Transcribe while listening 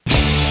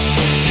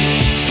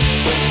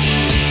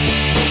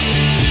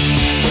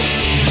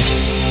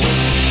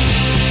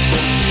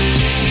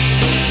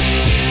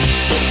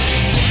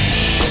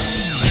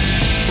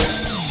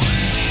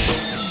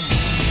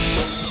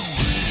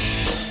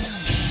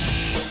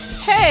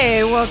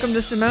Hey, welcome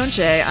to Simone.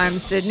 I'm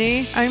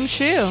Sydney, I'm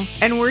Shu.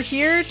 and we're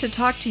here to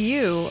talk to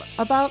you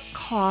about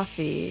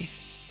coffee.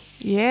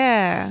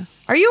 Yeah.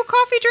 Are you a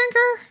coffee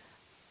drinker?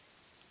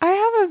 I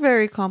have a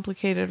very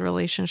complicated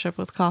relationship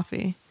with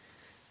coffee.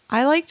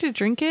 I like to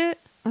drink it,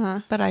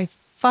 but I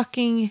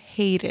fucking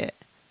hate it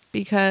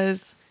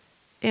because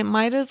it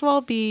might as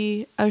well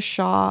be a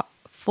shot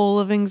full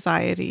of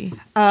anxiety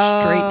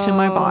straight to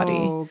my body.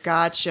 Oh,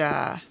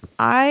 gotcha.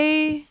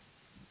 I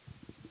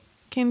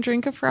can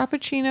drink a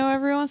Frappuccino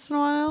every once in a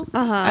while.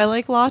 I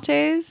like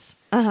lattes.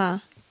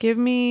 Give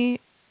me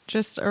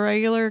just a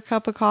regular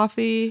cup of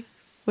coffee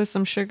with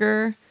some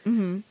sugar.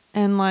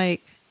 And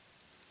like,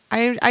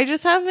 I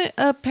just have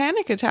a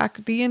panic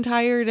attack the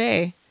entire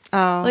day.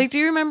 Oh. Like, do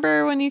you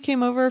remember when you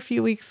came over a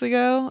few weeks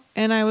ago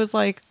and I was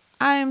like,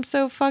 I am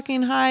so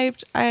fucking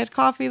hyped. I had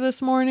coffee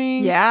this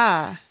morning.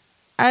 Yeah.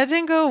 I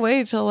didn't go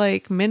away till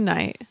like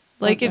midnight.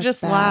 Like, it that's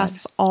just bad.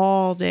 lasts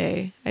all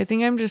day. I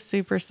think I'm just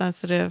super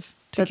sensitive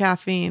to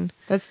caffeine.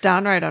 That's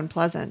downright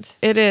unpleasant.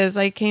 It is.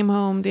 I came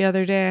home the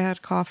other day. I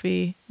had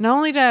coffee. Not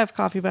only did I have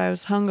coffee, but I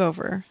was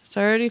hungover. So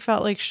I already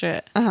felt like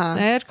shit. I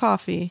had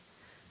coffee.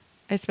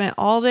 I spent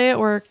all day at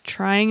work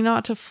trying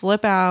not to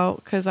flip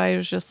out because I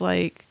was just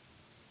like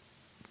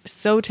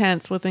so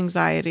tense with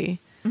anxiety.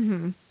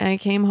 And I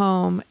came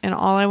home and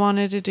all I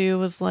wanted to do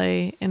was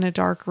lay in a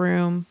dark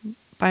room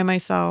by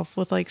myself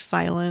with like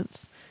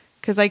silence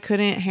because I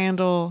couldn't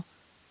handle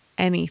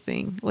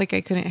anything. Like,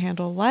 I couldn't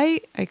handle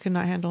light. I could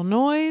not handle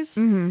noise.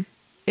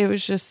 It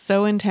was just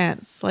so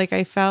intense. Like,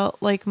 I felt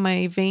like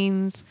my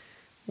veins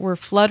were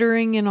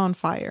fluttering and on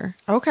fire.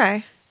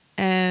 Okay.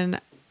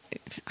 And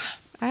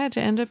I had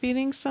to end up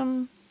eating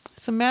some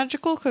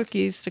magical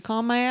cookies to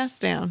calm my ass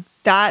down.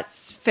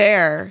 That's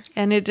fair.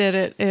 And it did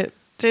it. It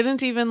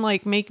didn't even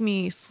like make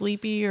me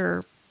sleepy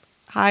or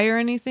high or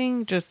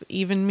anything. Just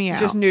evened me out.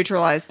 Just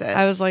neutralized it.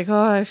 I was like,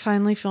 oh, I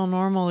finally feel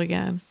normal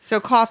again. So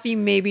coffee,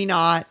 maybe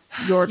not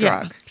your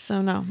drug. Yeah.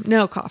 So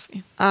no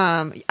coffee.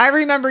 I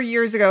remember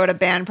years ago at a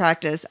band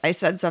practice, I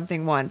said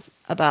something once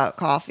about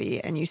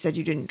coffee and you said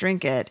you didn't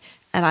drink it.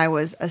 And I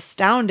was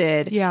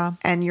astounded. Yeah.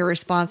 And your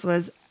response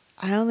was,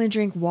 I only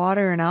drink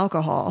water and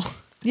alcohol.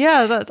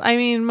 Yeah, I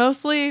mean,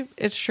 mostly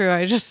it's true.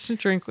 I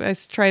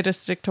try to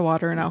stick to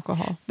water and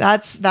alcohol.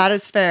 That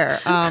is fair.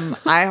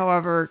 I,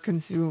 however,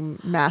 consume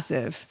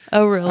massive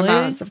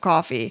amounts of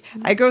coffee.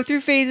 I go through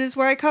phases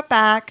where I cut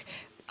back.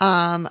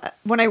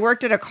 When I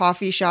worked at a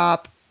coffee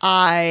shop,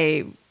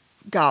 I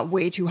got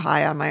way too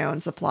high on my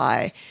own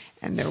supply.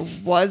 And there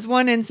was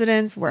one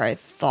incident where I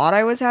thought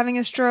I was having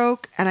a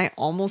stroke and I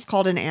almost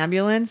called an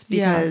ambulance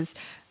because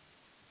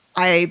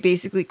I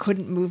basically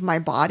couldn't move my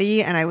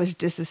body and I was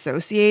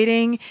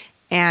disassociating,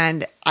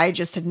 and I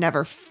just had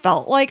never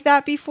felt like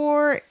that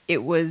before.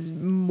 It was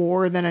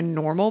more than a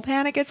normal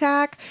panic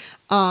attack.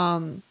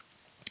 And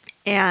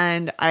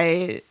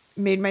I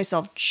made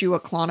myself chew a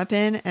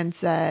Klonopin and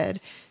said,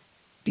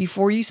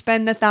 before you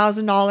spend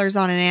 $1,000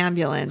 on an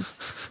ambulance,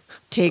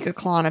 take a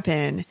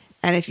Klonopin.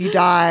 And if you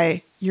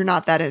die, you're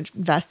not that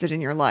invested in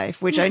your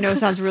life, which I know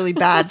sounds really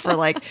bad for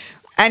like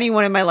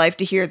anyone in my life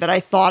to hear, that I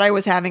thought I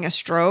was having a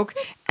stroke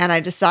and I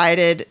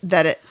decided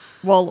that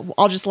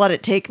I'll just let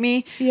it take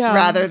me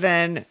rather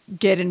than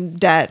get in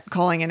debt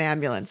calling an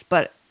ambulance.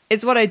 But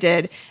it's what I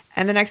did.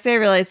 And the next day I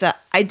realized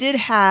that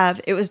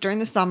it was during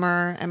the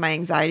summer and my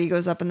anxiety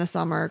goes up in the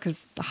summer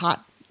because the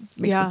hot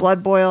makes the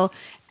blood boil.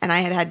 And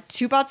I had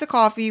 2 pots of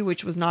coffee,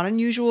 which was not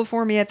unusual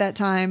for me at that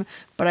time.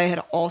 But I had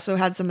also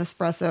had some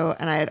espresso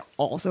and I had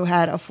also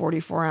had a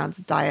 44-ounce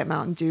Diet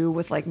Mountain Dew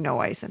with like no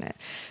ice in it.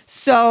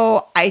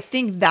 So I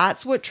think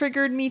that's what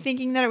triggered me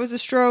thinking that it was a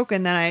stroke.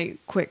 And then I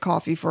quit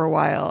coffee for a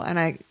while. And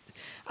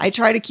I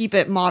try to keep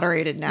it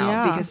moderated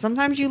now because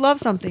sometimes you love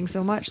something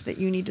so much that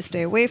you need to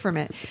stay away from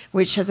it,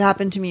 which has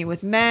happened to me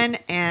with men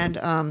and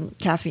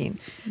caffeine.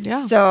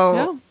 Yeah.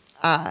 So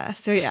yeah.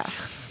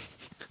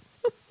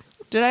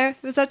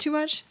 Was that too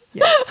much?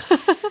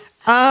 Yes.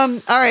 All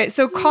right.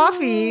 So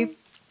coffee,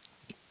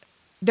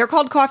 they're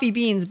called coffee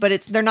beans,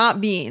 but they're not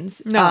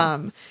beans.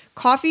 No.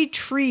 Coffee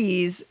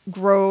trees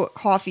grow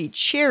coffee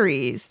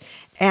cherries,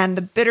 and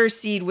the bitter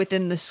seed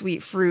within the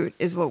sweet fruit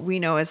is what we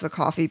know as the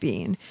coffee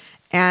bean.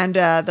 And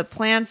the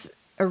plants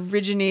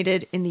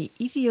originated in the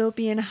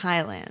Ethiopian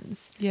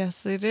highlands.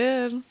 Yes, they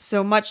did.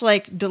 So much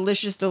like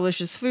delicious,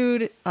 delicious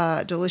food,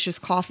 delicious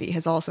coffee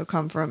has also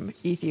come from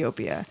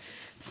Ethiopia.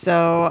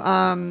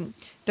 So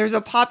there's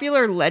a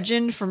popular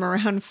legend from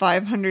around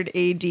 500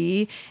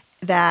 AD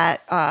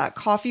that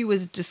coffee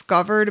was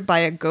discovered by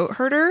a goat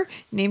herder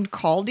named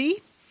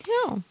Kaldi.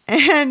 Oh.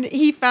 And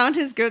he found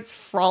his goats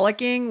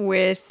frolicking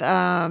with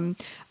a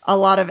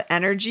lot of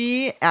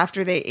energy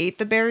after they ate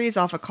the berries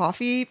off a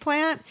coffee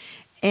plant.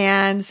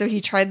 And so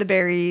he tried the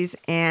berries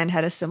and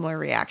had a similar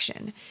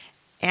reaction.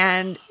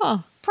 And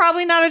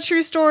probably not a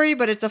true story,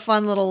 but it's a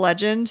fun little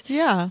legend.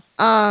 Yeah.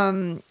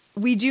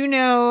 We do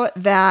know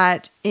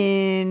that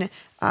in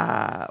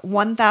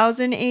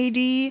 1000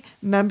 AD,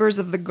 members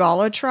of the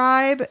Gala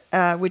tribe,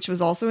 which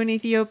was also in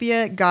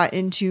Ethiopia, got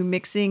into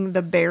mixing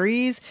the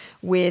berries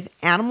with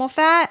animal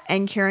fat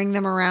and carrying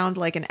them around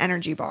like an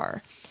energy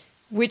bar.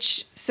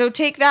 So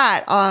take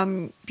that,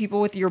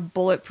 people with your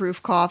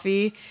bulletproof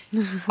coffee,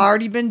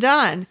 already been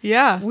done.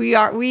 Yeah. We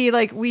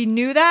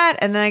knew that,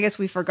 and then I guess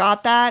we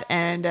forgot that,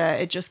 and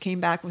it just came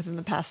back within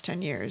the past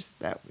 10 years.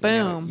 That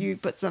Boom. You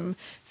put some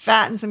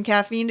fat and some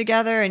caffeine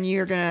together, and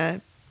you're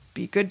gonna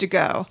be good to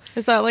go.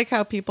 Is that like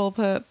how people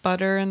put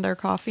butter in their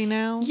coffee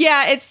now?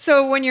 Yeah, it's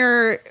so when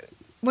you're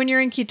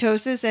in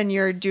ketosis and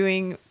you're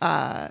doing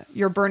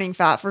you're burning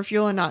fat for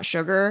fuel and not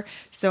sugar.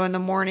 So in the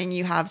morning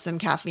you have some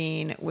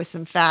caffeine with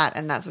some fat,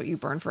 and that's what you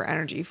burn for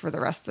energy for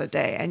the rest of the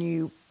day. And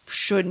you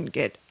shouldn't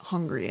get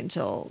hungry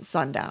until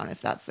sundown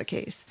if that's the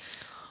case.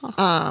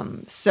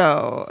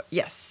 So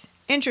yes,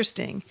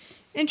 interesting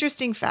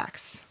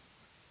facts.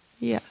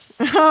 Yes.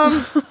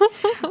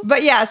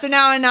 But yeah, so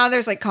now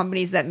there's like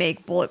companies that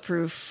make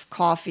bulletproof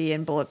coffee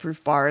and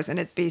bulletproof bars, and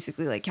it's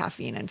basically like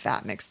caffeine and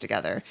fat mixed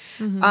together.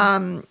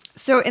 Mm-hmm.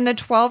 So in the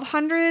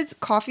 1200s,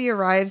 coffee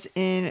arrives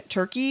in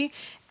Turkey,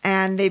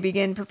 and they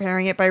begin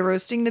preparing it by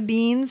roasting the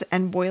beans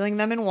and boiling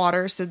them in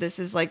water. So this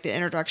is like the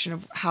introduction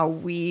of how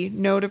we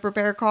know to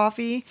prepare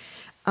coffee.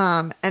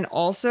 And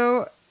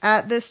also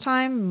at this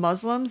time,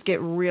 Muslims get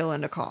real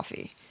into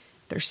coffee.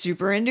 They're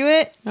super into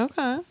it.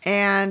 Okay.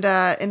 And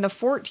in the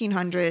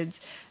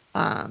 1400s,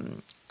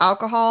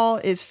 alcohol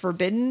is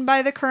forbidden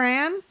by the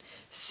Quran.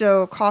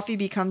 So coffee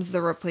becomes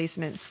the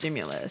replacement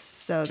stimulus.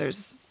 So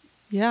there's...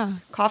 Yeah.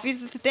 Coffee's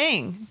the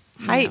thing.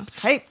 Hyped.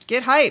 Hyped.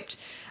 Get hyped.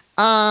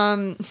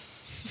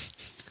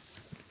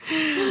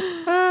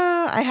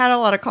 I had a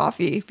lot of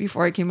coffee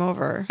before I came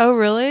over. Oh,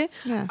 really?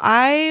 Yeah.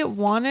 I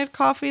wanted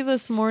coffee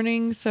this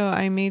morning, so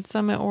I made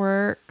some at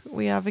work.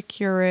 We have a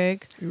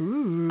Keurig.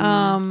 Ooh.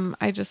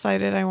 I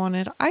decided I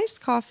wanted iced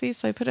coffee,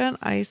 so I put it on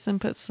ice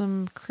and put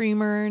some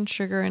creamer and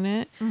sugar in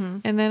it. Mm-hmm.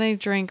 And then I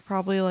drank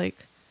probably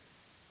like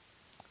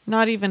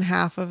not even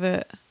half of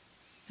it.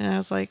 And I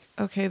was like,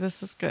 okay,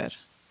 this is good.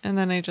 And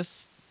then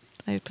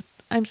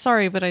I'm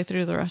sorry, but I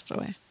threw the rest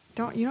away.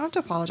 You don't have to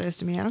apologize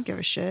to me. I don't give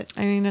a shit.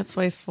 I mean, it's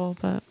wasteful,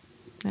 but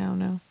I don't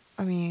know.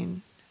 I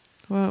mean,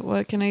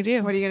 what can I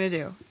do? What are you gonna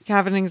do?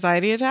 Have an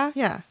anxiety attack?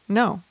 Yeah.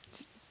 No.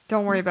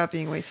 Don't worry about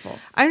being wasteful.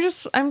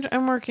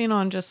 I'm working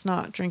on just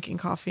not drinking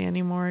coffee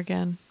anymore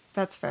again.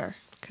 That's fair.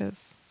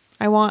 Because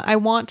I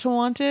want to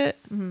want it,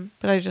 mm-hmm.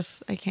 but I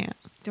can't.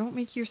 Don't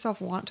make yourself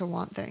want to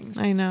want things.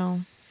 I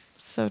know.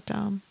 It's so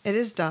dumb. It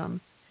is dumb.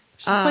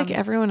 It's just like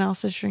everyone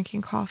else is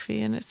drinking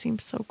coffee, and it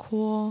seems so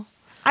cool.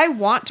 I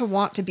want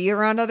to be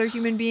around other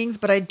human beings,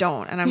 but I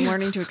don't, and I'm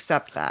learning to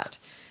accept that.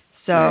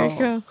 So there you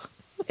go.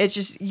 It's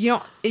just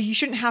you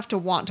shouldn't have to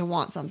want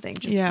something.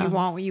 Just you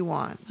want what you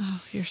want.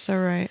 Oh, you're so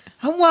right.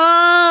 I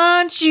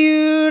want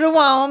you to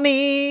want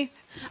me.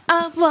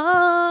 I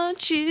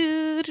want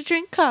you to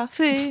drink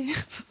coffee.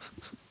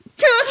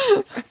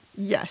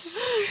 Yes.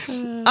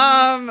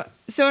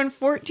 So in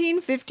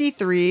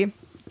 1453,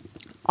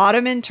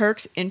 Ottoman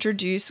Turks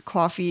introduced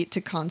coffee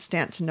to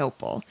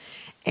Constantinople.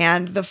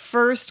 And the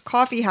first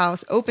coffee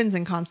house opens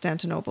in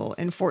Constantinople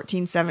in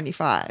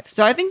 1475.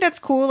 So I think that's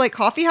cool. Like,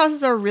 coffee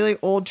houses are a really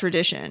old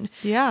tradition.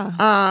 Yeah.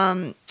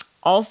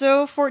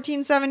 Also,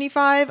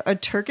 1475, a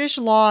Turkish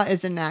law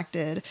is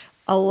enacted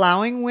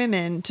allowing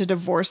women to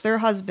divorce their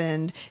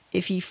husband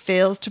if he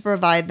fails to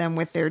provide them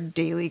with their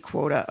daily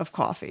quota of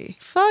coffee.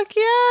 Fuck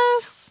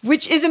yes.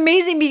 Which is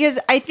amazing because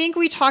I think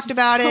we talked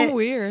about it. So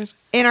weird.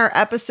 In our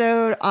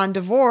episode on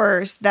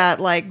divorce, that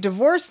like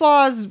divorce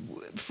laws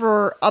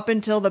for up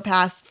until the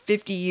past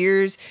 50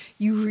 years,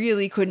 you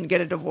really couldn't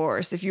get a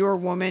divorce. If you were a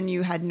woman,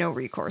 you had no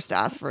recourse to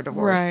ask for a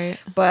divorce. Right.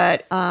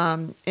 But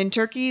in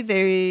Turkey,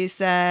 they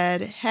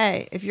said,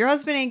 hey, if your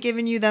husband ain't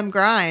giving you them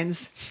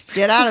grinds,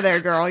 get out of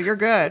there, girl. You're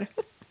good.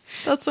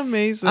 That's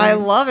amazing. I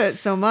love it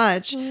so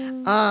much.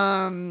 In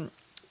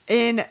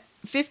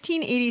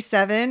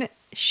 1587,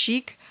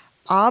 Sheikh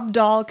Abd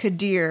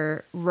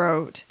al-Qadir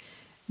wrote,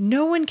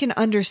 "No one can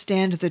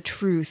understand the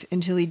truth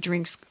until he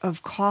drinks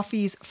of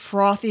coffee's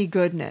frothy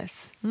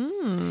goodness."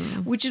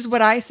 Which is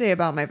what I say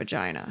about my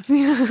vagina.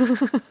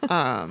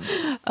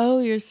 Oh,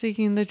 you're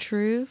seeking the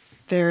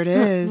truth? There it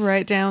is.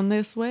 Right down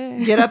this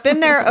way. Get up in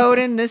there,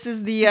 Odin. This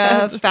is the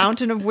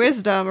fountain of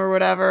wisdom or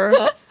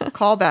whatever.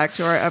 Call back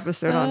to our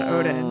episode on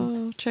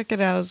Odin. Check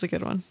it out. It's a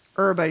good one.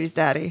 Everybody's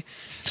daddy.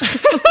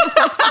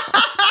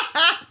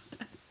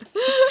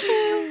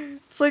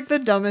 It's like the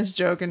dumbest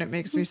joke, and it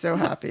makes me so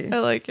happy. I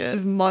like it.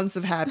 Just months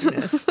of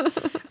happiness.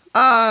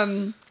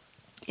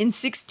 In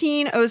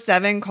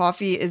 1607,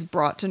 coffee is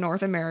brought to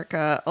North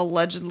America.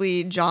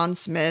 Allegedly, John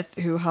Smith,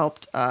 who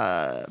helped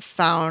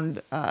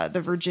found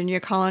the Virginia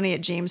colony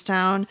at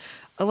Jamestown,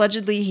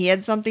 allegedly he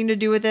had something to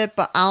do with it,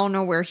 but I don't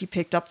know where he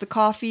picked up the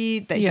coffee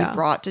that he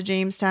brought to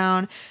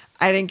Jamestown.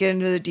 I didn't get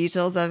into the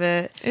details of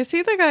it. Is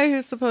he the guy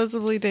who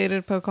supposedly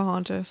dated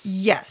Pocahontas?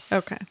 Yes.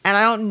 Okay. And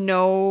I don't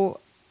know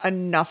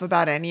enough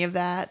about any of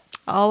that.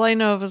 All I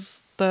know of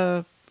is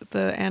the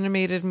the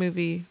animated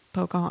movie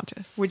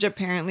Pocahontas. Which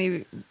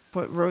apparently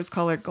put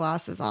rose-colored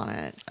glasses on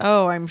it.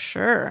 Oh, I'm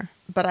sure.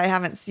 But I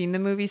haven't seen the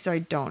movie, so I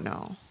don't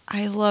know.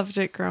 I loved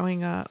it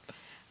growing up.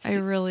 I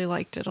really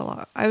liked it a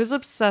lot. I was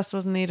obsessed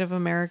with Native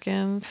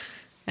Americans,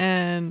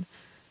 and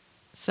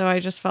so I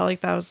just felt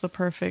like that was the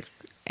perfect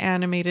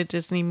animated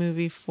Disney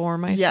movie for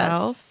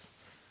myself. Yes.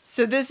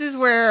 So this is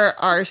where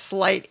our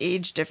slight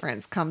age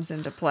difference comes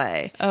into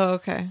play. Oh,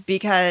 okay.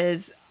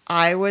 Because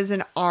I was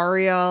an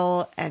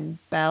Ariel and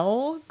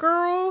Belle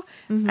girl,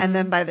 and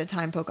then by the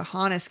time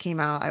Pocahontas came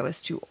out, I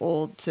was too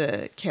old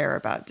to care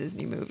about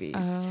Disney movies.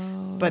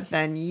 Oh. But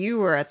then you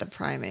were at the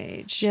prime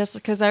age. Yes,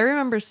 because I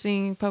remember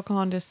seeing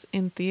Pocahontas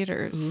in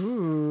theaters.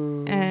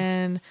 Ooh.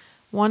 And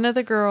one of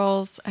the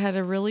girls had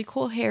a really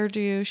cool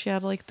hairdo. She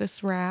had like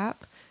this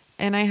wrap.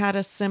 And I had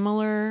a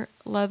similar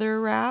leather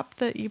wrap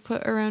that you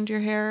put around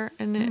your hair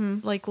and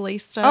it like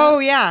laced up. Oh,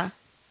 yeah.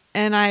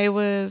 And I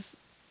was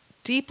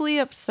deeply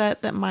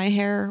upset that my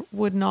hair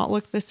would not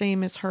look the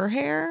same as her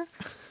hair.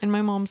 And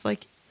my mom's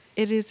like,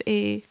 it is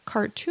a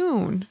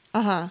cartoon.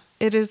 Uh-huh.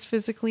 It is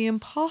physically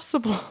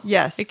impossible.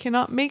 Yes. I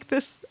cannot make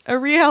this a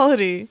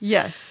reality.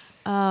 Yes.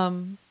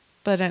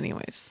 But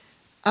anyways,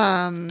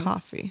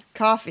 coffee.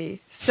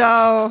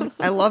 So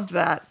I loved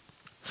that.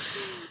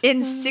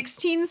 In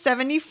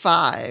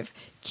 1675,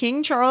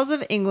 King Charles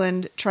of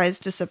England tries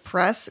to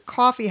suppress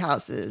coffee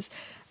houses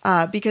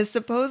because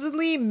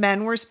supposedly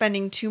men were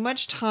spending too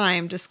much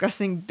time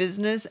discussing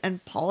business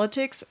and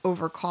politics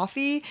over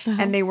coffee,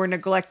 and they were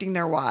neglecting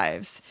their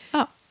wives.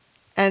 Oh.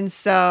 And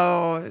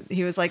so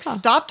he was like,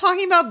 stop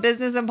talking about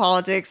business and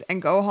politics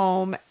and go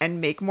home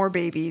and make more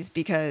babies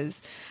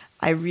because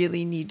I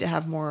really need to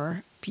have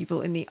more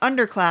people in the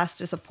underclass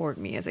to support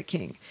me as a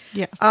king.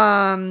 Yes.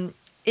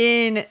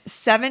 In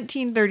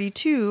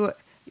 1732,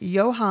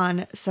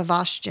 Johann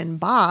Sebastian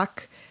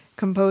Bach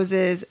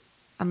composes,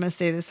 I'm going to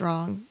say this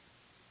wrong,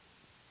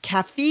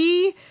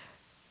 Café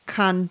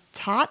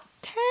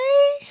Cantate?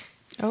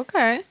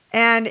 Okay.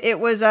 And it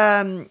was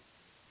a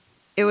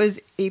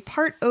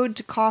part ode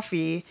to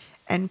coffee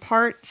and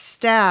part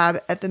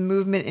stab at the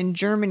movement in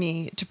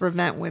Germany to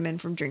prevent women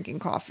from drinking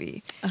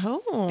coffee.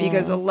 Oh.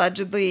 Because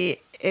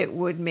allegedly it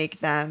would make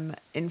them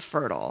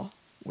infertile,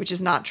 which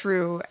is not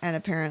true. And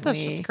apparently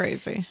that's just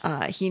crazy.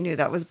 He knew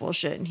that was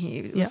bullshit, and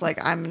he was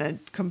like, I'm going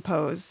to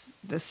compose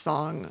this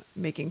song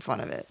making fun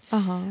of it.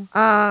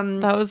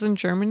 That was in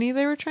Germany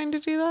they were trying to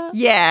do that?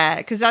 Yeah,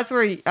 because that's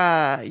where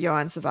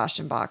Johann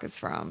Sebastian Bach is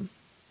from.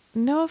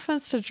 No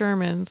offense to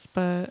Germans,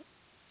 but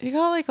you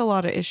got like a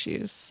lot of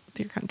issues with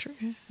your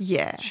country.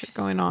 Yeah. Shit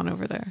going on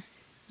over there.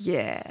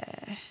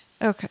 Yeah.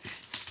 Okay.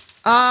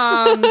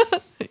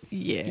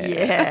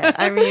 Yeah.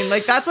 I mean,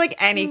 like, that's like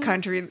any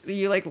country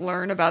you like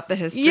learn about the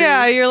history.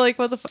 Yeah, you're like,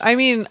 what the I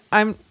mean,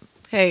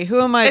 hey,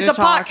 who am I it's to a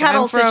talk? pot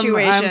kettle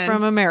situation. I'm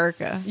from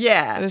America.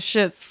 Yeah. This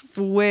shit's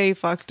way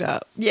fucked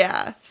up.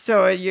 Yeah.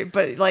 So,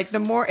 but like the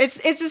more,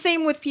 it's the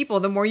same with people.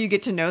 The more you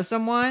get to know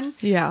someone.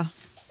 Yeah.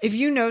 If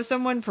you know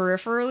someone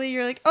peripherally,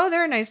 you're like, oh,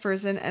 they're a nice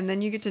person. And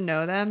then you get to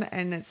know them.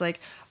 And it's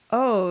like,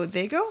 oh,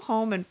 they go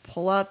home and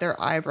pull out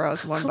their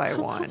eyebrows one by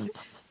one.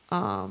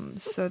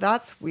 So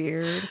that's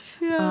weird.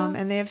 Yeah.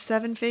 And they have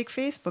 7 fake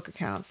Facebook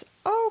accounts.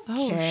 Okay.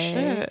 Oh,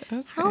 shit.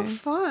 Okay. How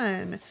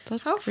fun.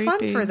 That's How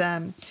creepy. fun for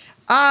them.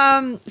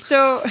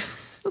 So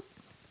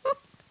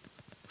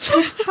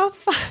how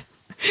fun.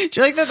 Do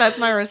you like that? That's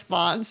my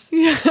response.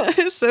 Yeah,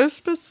 it's so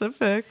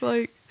specific.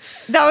 Like,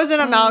 that was an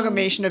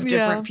amalgamation of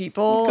different yeah.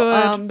 people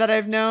that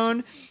I've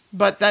known.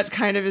 But that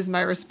kind of is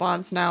my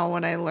response now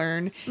when I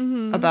learn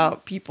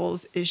about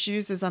people's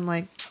issues is I'm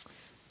like,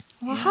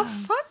 well,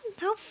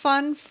 how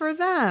fun for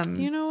them.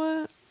 You know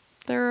what?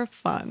 They're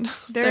fun.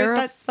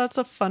 That's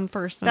a fun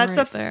person. That's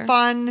right a there.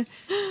 fun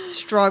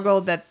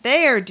struggle that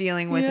they are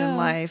dealing with in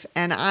life.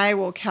 And I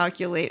will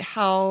calculate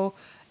how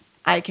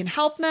I can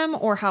help them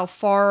or how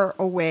far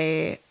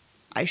away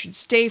I should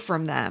stay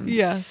from them.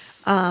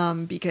 Yes.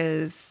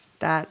 Because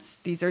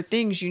these are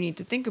things you need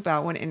to think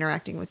about when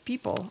interacting with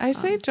people. I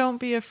say don't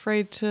be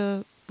afraid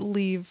to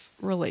leave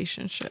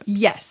relationships.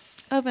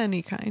 Yes. Of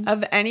any kind.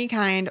 Of any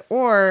kind.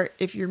 Or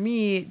if you're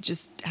me,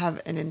 just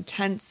have an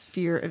intense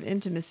fear of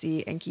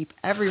intimacy and keep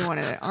everyone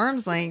at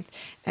arm's length.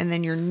 And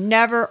then you're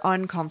never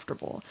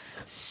uncomfortable.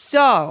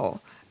 So,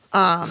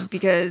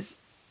 because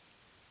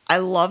I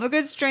love a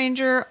good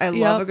stranger. I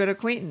love a good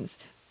acquaintance.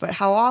 But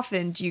how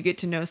often do you get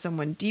to know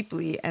someone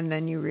deeply and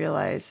then you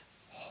realize,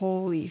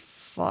 holy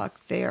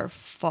fuck, they are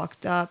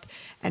fucked up.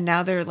 And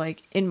now they're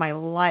like in my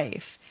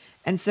life.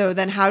 And so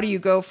then how do you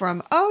go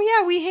from, oh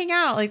yeah, we hang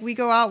out, like we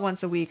go out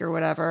once a week or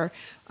whatever.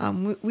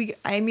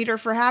 I meet her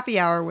for happy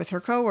hour with her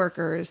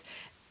coworkers.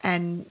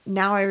 And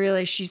now I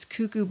realize she's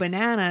cuckoo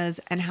bananas.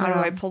 And how do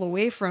I pull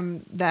away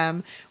from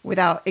them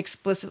without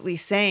explicitly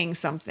saying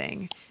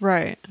something?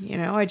 Right. You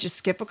know, I just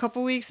skip a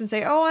couple weeks and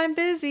say, oh, I'm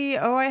busy.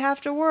 Oh, I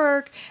have to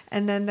work.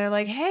 And then they're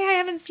like, hey, I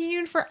haven't seen you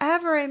in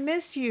forever. I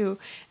miss you.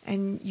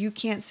 And you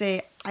can't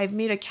say, I've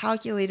made a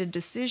calculated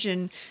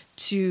decision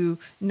to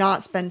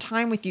not spend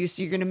time with you.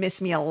 So you're going to miss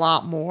me a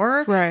lot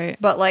more. Right.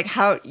 But like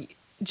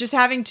just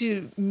having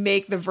to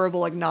make the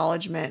verbal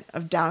acknowledgement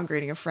of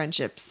downgrading a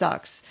friendship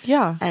sucks.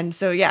 Yeah. And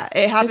so, yeah,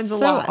 it happens a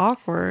lot. It's so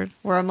awkward.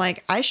 Where I'm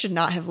like, I should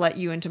not have let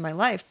you into my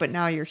life, but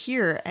now you're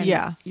here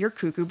and you're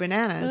cuckoo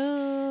bananas.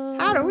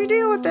 How do we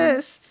deal with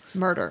this?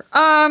 Murder.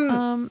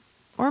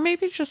 Or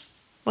maybe just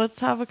let's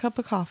have a cup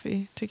of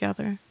coffee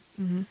together.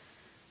 Mm-hmm.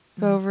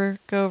 Go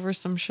over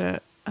some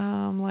shit.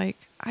 Like,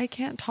 I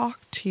can't talk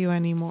to you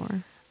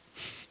anymore.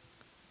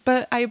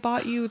 But I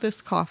bought you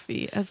this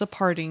coffee as a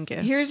parting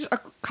gift. Here's a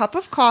cup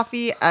of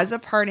coffee as a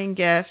parting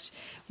gift.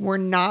 We're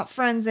not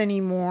friends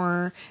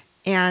anymore.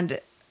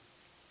 And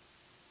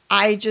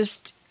I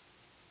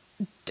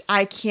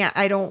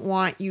don't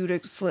want you to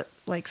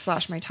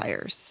slash my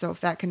tires. So if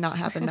that could not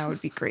happen, that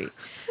would be great.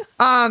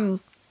 And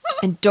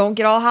don't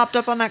get all hopped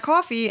up on that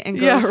coffee and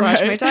go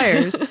slash my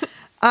tires.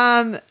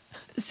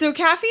 So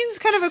caffeine's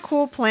kind of a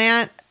cool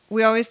plant.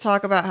 We always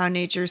talk about how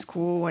nature's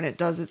cool when it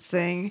does its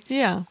thing.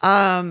 Yeah.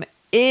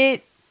 The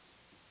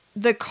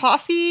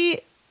caffeine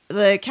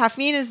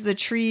is the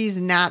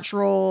tree's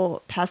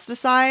natural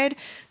pesticide.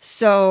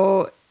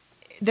 So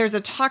there's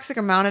a toxic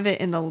amount of it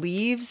in the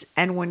leaves.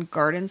 And when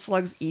garden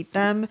slugs eat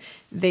them,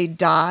 they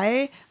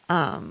die,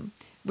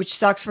 which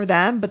sucks for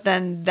them. But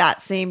then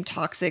that same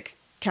toxic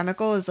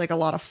chemical is like a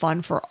lot of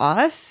fun for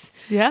us.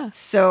 Yeah.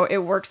 So it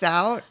works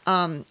out.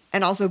 And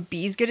also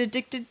bees get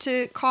addicted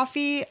to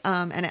coffee,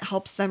 and it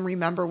helps them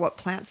remember what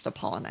plants to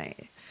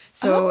pollinate.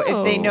 So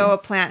if they know a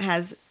plant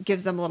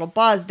gives them a little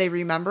buzz, they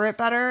remember it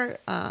better.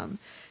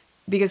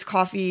 Because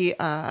coffee,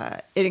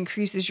 it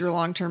increases your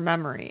long-term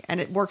memory, and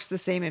it works the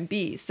same in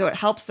bees. So it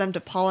helps them to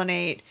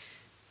pollinate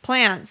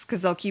plants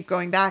because they'll keep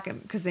going back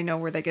because they know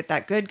where they get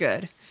that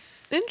good.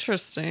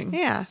 Interesting.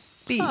 Yeah.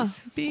 Bees. Huh,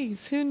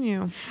 bees. Who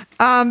knew?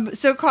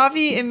 So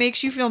coffee, it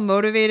makes you feel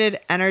motivated,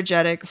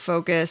 energetic,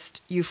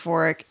 focused,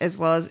 euphoric, as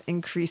well as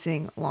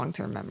increasing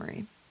long-term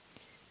memory.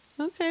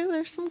 Okay,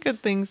 there's some good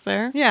things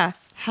there. Yeah.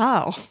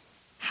 How?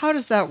 How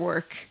does that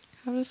work?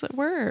 How does it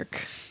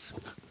work?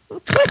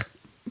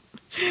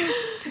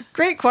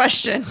 Great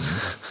question.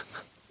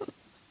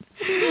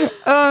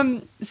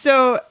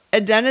 So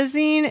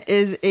adenosine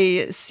is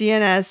a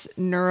CNS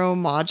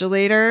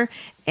neuromodulator,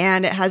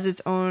 and it has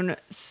its own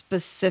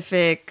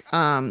specific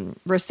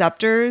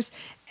receptors.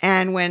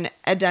 And when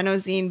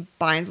adenosine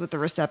binds with the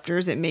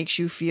receptors, it makes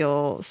you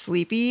feel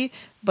sleepy.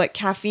 But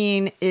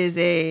caffeine is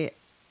this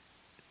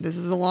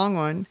is a long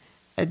one,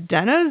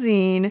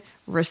 adenosine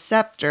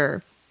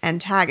receptor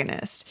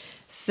antagonist.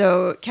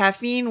 So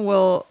caffeine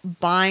will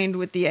bind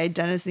with the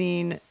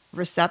adenosine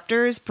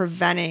receptors,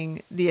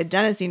 preventing the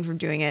adenosine from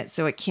doing it,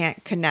 so it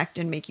can't connect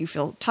and make you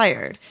feel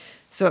tired.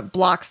 So it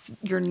blocks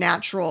your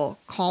natural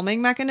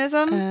calming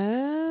mechanism.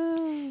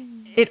 Oh.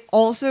 It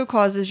also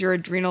causes your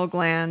adrenal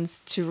glands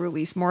to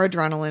release more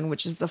adrenaline,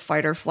 which is the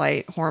fight or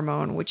flight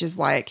hormone, which is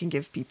why it can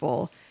give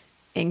people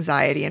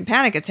anxiety and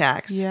panic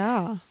attacks.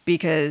 Yeah.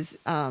 Because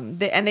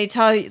they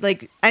tell you,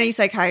 like, any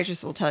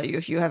psychiatrist will tell you,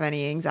 if you have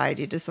any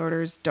anxiety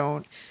disorders,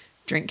 don't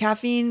drink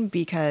caffeine,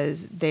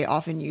 because they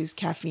often use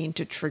caffeine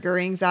to trigger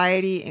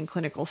anxiety in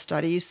clinical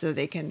studies so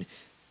they can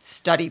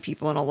study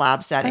people in a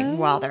lab setting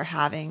while they're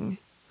having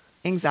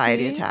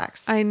anxiety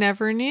attacks. I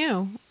never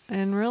knew.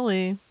 And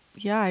really,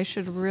 yeah, I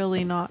should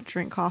really not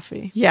drink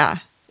coffee. Yeah.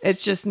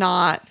 It's just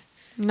not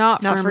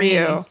for me.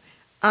 you.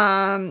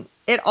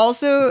 It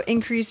also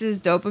increases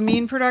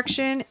dopamine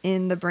production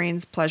in the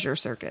brain's pleasure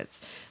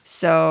circuits.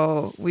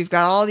 So we've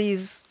got all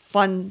these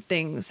fun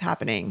things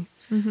happening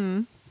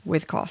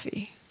with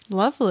coffee.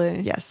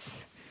 Lovely.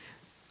 Yes.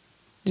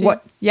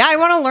 What? Yeah, I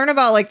want to learn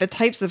about like the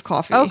types of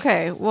coffee.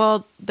 Okay.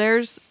 Well,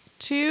 there's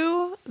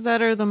two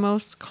that are the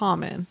most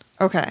common.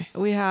 Okay.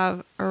 We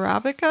have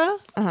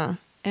Arabica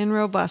and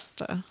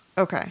Robusta.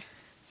 Okay.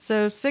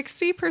 So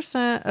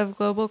 60% of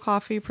global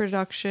coffee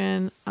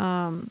production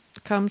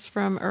comes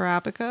from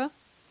Arabica.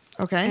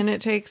 Okay. And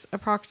it takes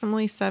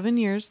approximately 7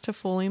 years to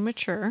fully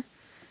mature.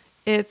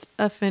 It's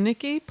a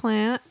finicky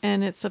plant,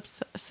 and it's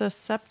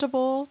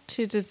susceptible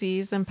to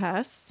disease and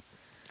pests.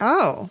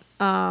 Oh.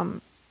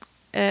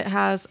 It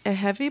has a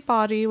heavy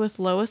body with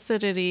low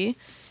acidity,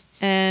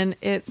 and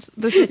this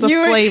is the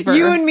flavor.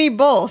 You and me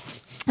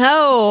both.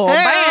 Oh,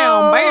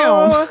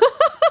 bam,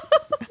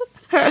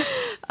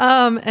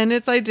 bam. And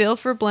it's ideal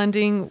for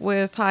blending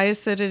with high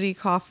acidity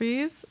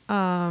coffees.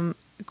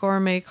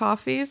 Gourmet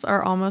coffees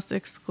are almost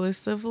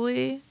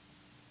exclusively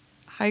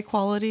high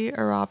quality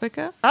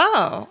Arabica.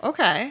 Oh,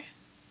 okay.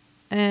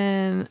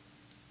 And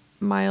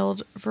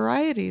mild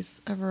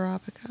varieties of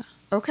Arabica.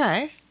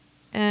 Okay.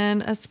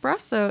 And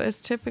espresso is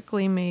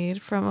typically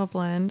made from a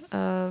blend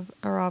of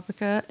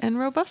Arabica and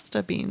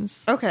Robusta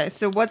beans. Okay,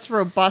 so what's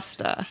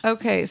Robusta?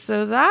 Okay,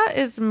 so that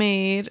is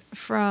made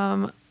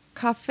from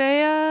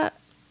Coffea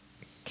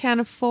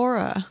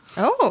canephora.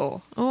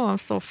 Oh, I'm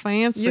so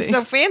fancy. You're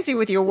so fancy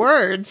with your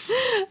words.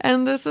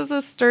 And this is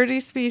a sturdy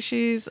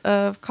species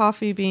of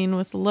coffee bean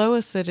with low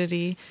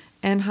acidity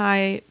and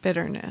high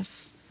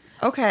bitterness.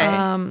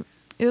 Okay.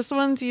 This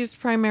one's used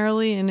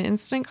primarily in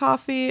instant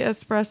coffee,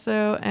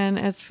 espresso, and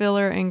as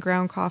filler in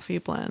ground coffee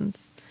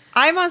blends.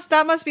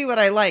 That must be what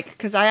I like,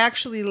 because I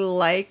actually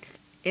like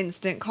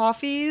instant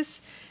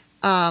coffees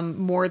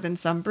more than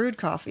some brewed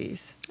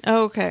coffees.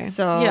 Okay.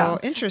 So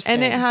interesting.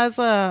 And it has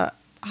a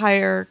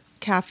higher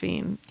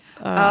caffeine.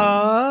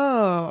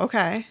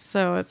 Okay.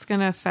 So it's going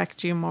to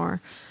affect you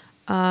more.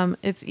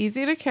 It's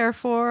easy to care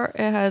for.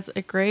 It has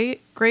a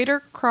greater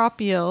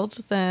crop yield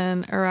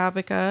than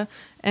Arabica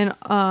and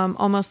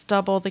almost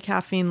double the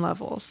caffeine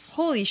levels.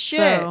 Holy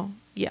shit. So,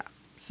 yeah.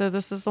 So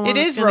this is the one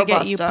that's going to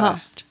get you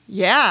pumped.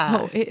 Yeah.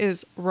 Oh, it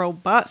is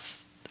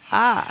robust.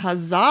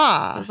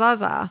 Huzzah.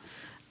 Huzzah.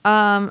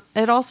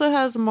 It also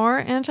has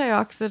more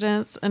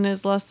antioxidants and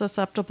is less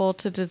susceptible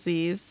to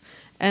disease.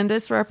 And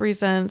this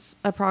represents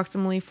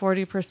approximately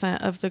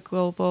 40% of the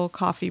global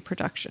coffee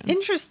production.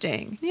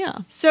 Interesting. Yeah.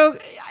 So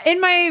in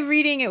my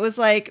reading, it was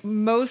like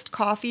most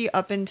coffee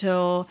up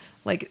until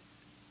like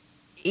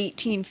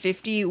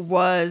 1850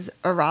 was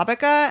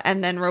Arabica,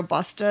 and then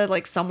Robusta,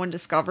 like someone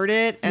discovered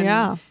it. And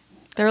yeah.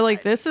 They're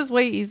like, this is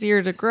way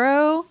easier to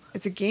grow.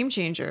 It's a game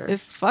changer.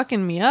 It's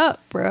fucking me up,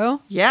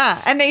 bro.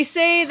 Yeah. And they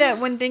say that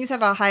when things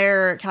have a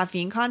higher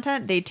caffeine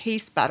content, they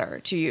taste better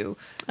to you.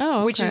 Oh,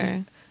 okay. Which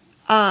is,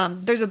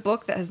 there's a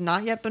book that has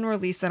not yet been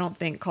released, I don't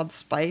think, called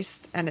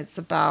Spiced. And it's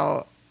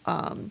about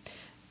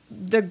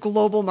the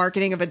global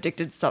marketing of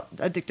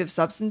addictive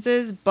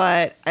substances.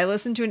 But I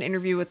listened to an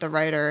interview with the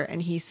writer,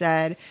 and he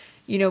said,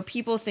 you know,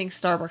 people think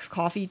Starbucks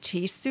coffee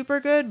tastes super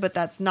good, but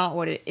that's not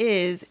what it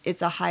is. It's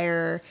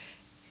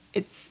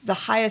the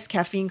highest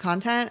caffeine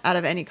content out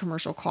of any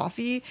commercial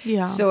coffee.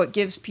 Yeah. So it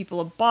gives people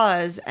a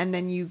buzz, and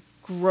then you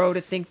grow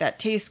to think that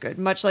tastes good.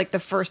 Much like the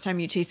first time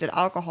you tasted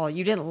alcohol,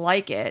 you didn't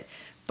like it,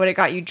 but it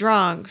got you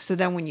drunk. So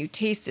then when you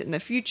taste it in the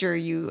future,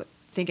 you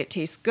think it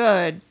tastes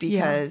good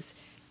because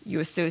you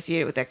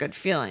associate it with that good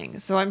feeling.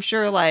 So I'm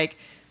sure like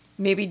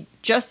maybe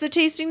just the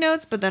tasting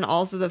notes, but then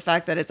also the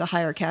fact that it's a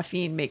higher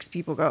caffeine makes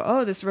people go,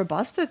 oh, this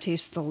Robusta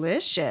tastes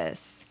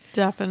delicious.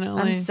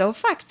 Definitely. I'm so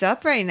fucked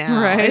up right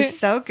now. Right? It's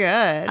so good.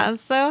 I'm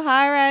so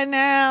high right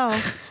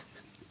now.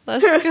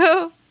 Let's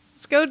go.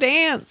 Let's go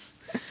dance.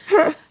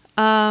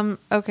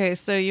 Okay,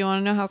 so you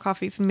want to know how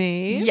coffee's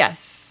made?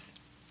 Yes.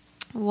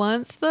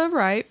 Once the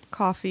ripe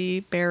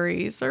coffee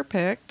berries are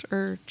picked,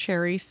 or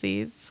cherry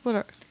seeds,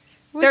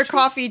 They're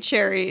coffee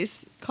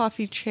cherries.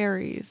 Coffee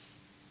cherries.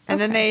 And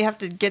then they have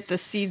to get the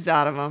seeds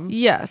out of them.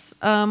 Yes.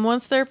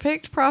 Once they're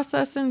picked,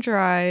 processed, and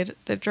dried,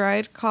 the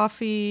dried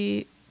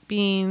coffee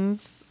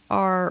beans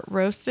are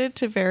roasted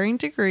to varying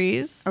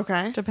degrees.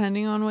 Okay.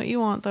 Depending on what you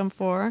want them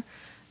for.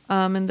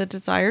 And the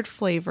desired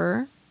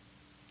flavor.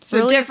 So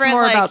really, different, it's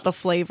more like, about the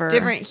flavor.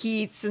 Different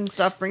heats and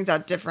stuff brings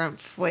out different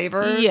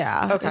flavors.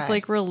 Yeah. Okay. It's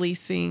like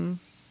releasing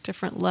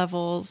different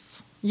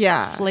levels.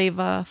 Yeah.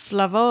 Flavor.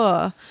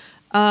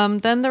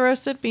 Then the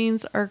roasted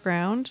beans are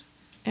ground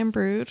and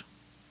brewed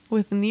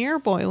with near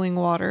boiling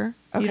water.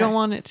 Okay. You don't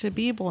want it to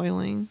be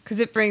boiling. Because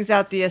it brings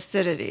out the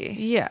acidity.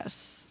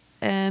 Yes.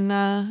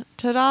 And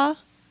ta-da,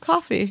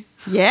 coffee.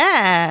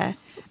 Yeah.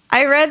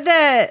 I read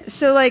that,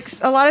 so like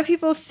a lot of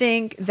people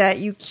think that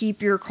you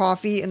keep your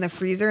coffee in the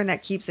freezer and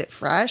that keeps it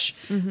fresh,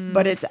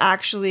 but it's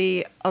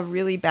actually a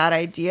really bad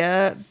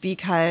idea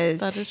because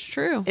that is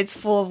true. It's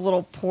full of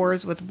little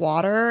pores with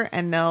water,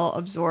 and they'll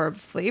absorb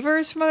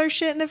flavors from other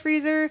shit in the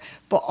freezer,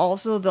 but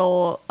also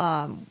they'll,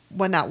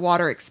 when that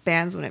water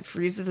expands, when it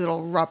freezes,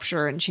 it'll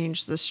rupture and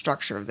change the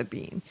structure of the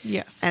bean.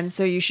 Yes. And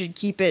so you should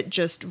keep it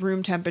just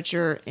room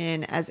temperature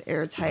in as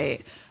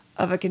airtight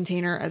of a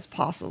container as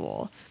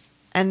possible.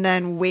 And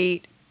then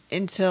wait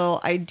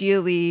until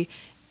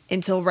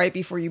right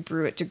before you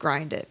brew it to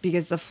grind it,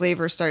 because the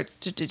flavor starts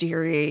to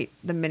deteriorate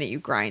the minute you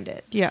grind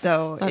it. Yes,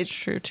 so that's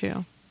true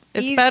too.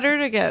 It's better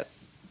to get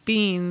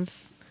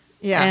beans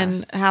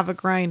and have a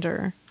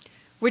grinder.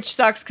 Which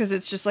sucks because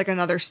it's just like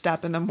another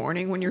step in the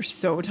morning when you're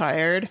so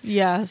tired.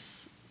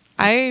 Yes.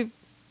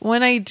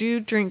 When I do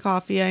drink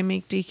coffee, I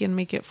make Deacon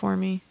make it for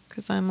me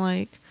because I'm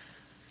like,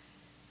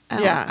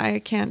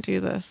 I can't do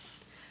this.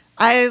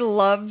 I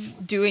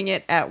love doing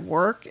it at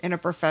work in a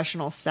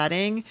professional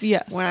setting.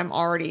 Yes. When I'm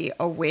already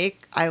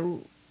awake,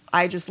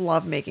 I just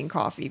love making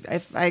coffee.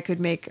 If I could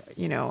make,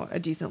 a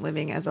decent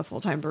living as a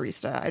full-time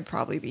barista, I'd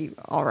probably be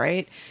all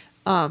right.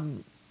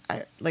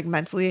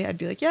 Mentally, I'd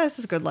be like, yeah, this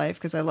is a good life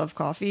because I love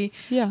coffee.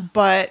 Yeah.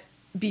 But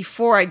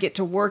before I get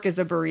to work as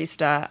a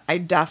barista, I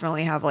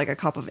definitely have like a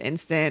cup of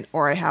instant,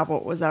 or I have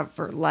what was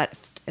ever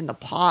left in the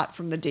pot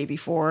from the day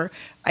before.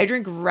 I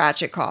drink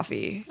ratchet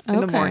coffee in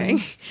the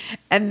morning.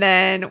 And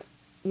then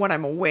when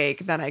I'm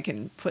awake, then I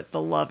can put the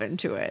love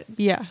into it.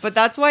 Yeah. But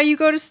that's why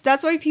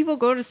people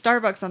go to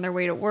Starbucks on their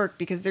way to work,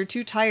 because they're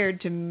too tired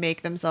to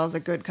make themselves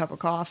a good cup of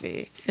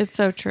coffee. It's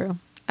so true.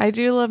 I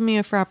do love me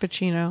a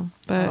frappuccino,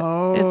 but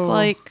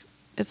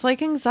it's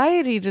like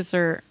anxiety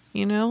dessert,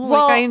 Well,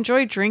 like I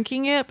enjoy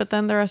drinking it, but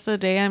then the rest of the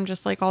day I'm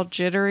just like all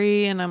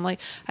jittery, and I'm like,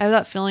 I have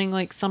that feeling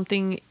like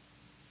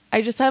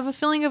I just have a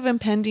feeling of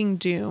impending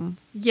doom.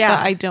 Yeah.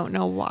 But I don't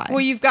know why.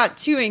 Well, you've got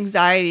two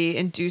anxiety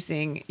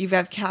inducing. You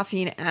have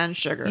caffeine and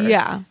sugar.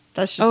 Yeah.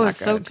 That's just not it's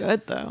good. so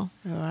good though.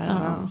 Oh, I don't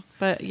know.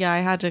 But yeah, I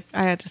had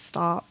to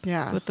stop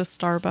with the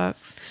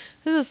Starbucks.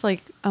 This is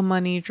like a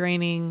money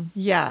draining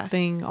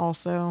thing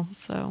also.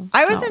 So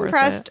I was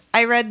impressed.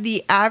 I read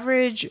the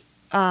average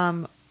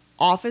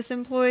office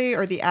employee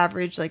or the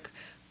average like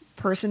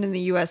person in the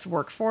U.S.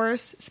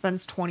 workforce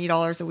spends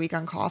 $20 a week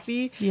on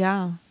coffee.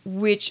 Yeah.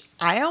 Which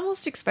I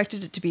almost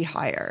expected it to be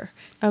higher.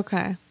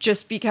 Okay.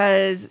 Just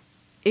because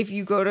if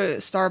you go to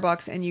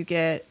Starbucks and you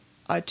get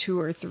a $2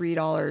 or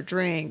 $3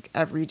 drink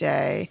every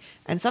day,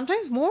 and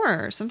sometimes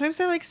more, sometimes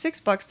they're like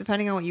 $6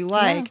 depending on what you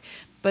like. Yeah.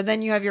 But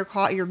then you have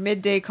your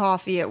midday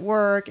coffee at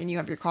work and you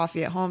have your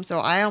coffee at home. So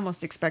I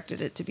almost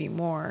expected it to be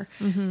more.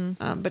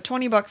 Mm-hmm. But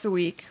 $20 a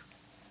week.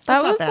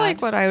 That was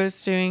like what I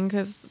was doing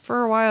because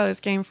for a while I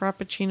was getting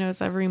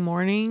frappuccinos every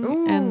morning.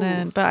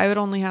 Ooh. But I would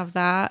only have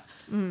that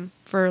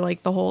for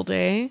like the whole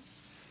day.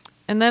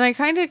 And then I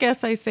kind of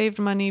guess I saved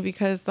money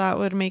because that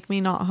would make me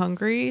not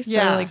hungry. So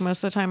like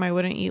most of the time I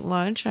wouldn't eat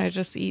lunch. I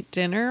just eat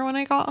dinner when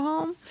I got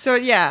home. So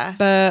yeah.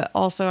 But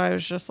also I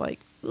was just like,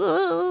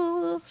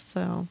 ugh,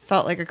 so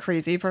felt like a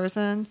crazy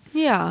person.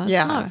 Yeah. It's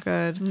not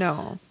good.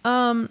 No.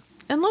 And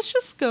let's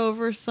just go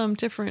over some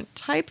different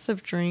types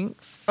of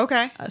drinks.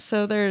 Okay.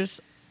 So there's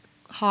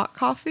hot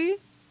coffee,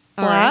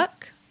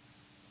 black,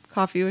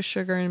 coffee with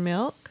sugar and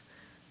milk,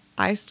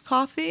 iced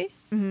coffee,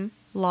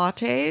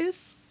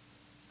 lattes,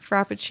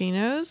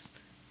 frappuccinos,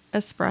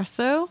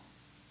 espresso.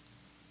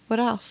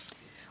 What else?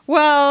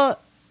 Well,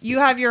 you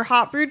have your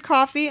hot brewed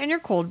coffee and your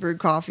cold brewed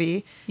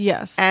coffee.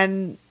 Yes.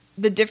 And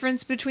the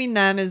difference between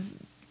them is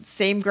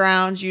same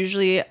grounds,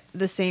 usually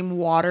the same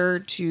water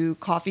to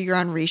coffee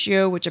ground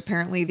ratio, which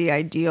apparently the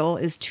ideal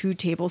is 2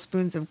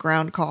 tablespoons of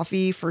ground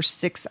coffee for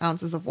 6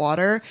 ounces of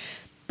water.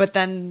 But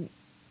then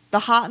the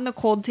hot and the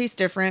cold taste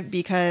different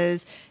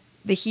because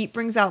the heat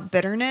brings out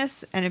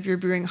bitterness. And if you're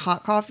brewing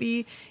hot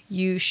coffee,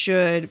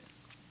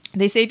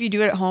 they say if you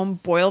do it at home,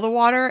 boil the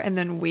water and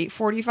then wait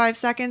 45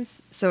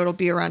 seconds. So it'll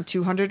be around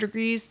 200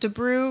 degrees to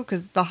brew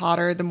because the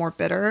hotter, the more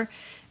bitter.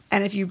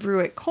 And if you brew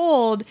it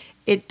cold,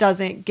 it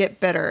doesn't get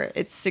bitter.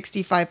 It's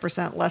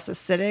 65% less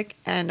acidic.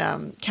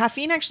 And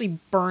caffeine actually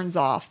burns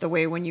off the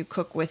way when you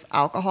cook with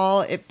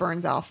alcohol, it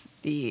burns off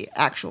the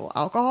actual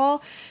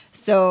alcohol.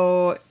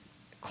 So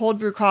cold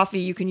brew coffee,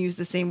 you can use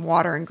the same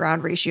water and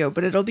ground ratio,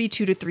 but it'll be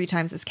 2 to 3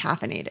 times as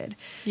caffeinated.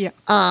 Yeah.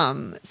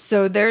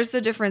 So there's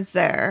the difference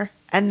there.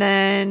 And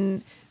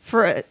then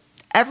for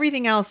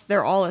everything else,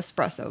 they're all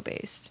espresso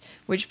based,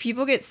 which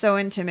people get so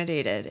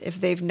intimidated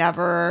if they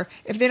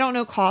don't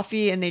know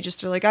coffee and they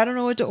just are like, I don't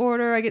know what to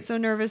order. I get so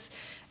nervous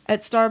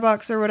at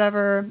Starbucks or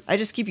whatever. I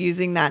just keep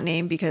using that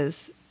name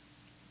because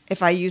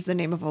if I use the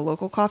name of a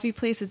local coffee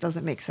place, it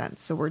doesn't make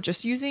sense. So we're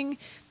just using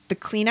the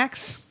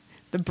Kleenex,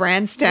 the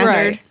brand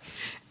standard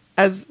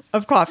as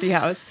of coffee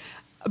house.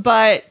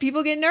 But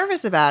people get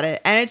nervous about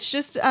it. And it's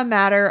just a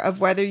matter of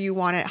whether you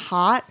want it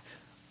hot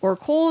or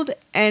cold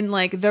and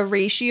like the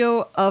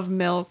ratio of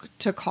milk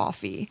to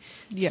coffee.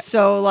 Yeah.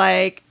 So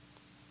like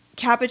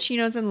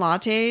cappuccinos and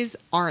lattes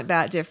aren't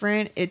that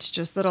different. It's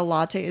just that a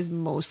latte is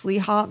mostly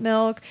hot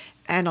milk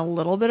and a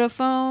little bit of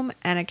foam,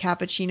 and a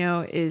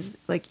cappuccino is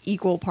like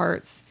equal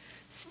parts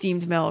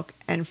steamed milk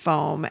and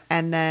foam.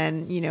 And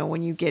then,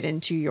 when you get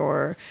into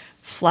your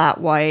flat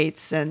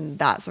whites and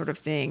that sort of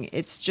thing,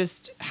 it's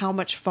just how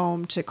much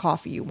foam to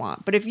coffee you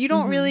want. But if you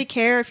don't really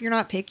care, if you're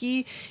not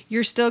picky,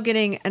 you're still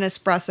getting an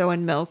espresso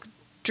and milk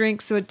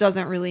drink, so it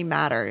doesn't really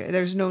matter.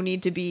 There's no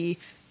need to be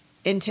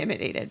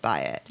intimidated by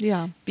it.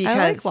 Yeah. Because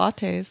I like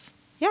lattes.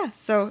 Yeah,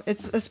 so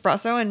it's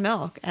espresso and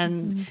milk,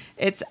 and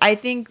I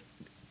think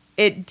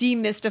it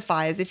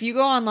demystifies. If you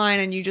go online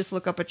and you just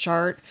look up a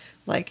chart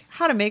like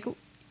how to make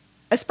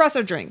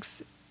espresso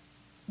drinks,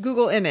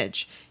 Google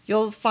image,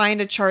 you'll find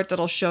a chart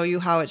that'll show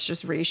you how it's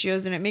just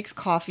ratios, and it makes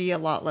coffee a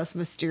lot less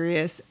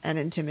mysterious and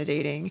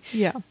intimidating.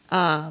 Yeah.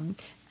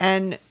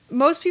 And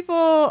most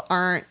people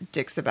aren't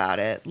dicks about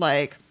it.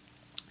 Like,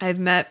 I've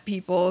met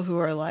people who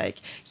are like,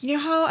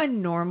 how a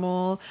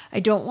normal, I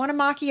don't want a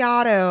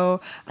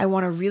macchiato. I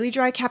want a really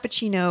dry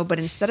cappuccino, but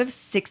instead of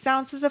 6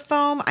 ounces of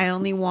foam, I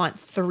only want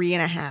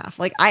 3.5.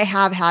 Like, I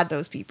have had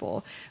those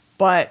people.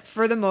 But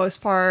for the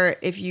most part,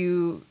 if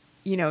you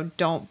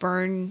don't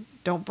burn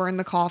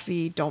the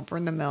coffee, don't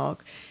burn the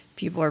milk,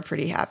 people are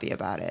pretty happy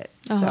about it.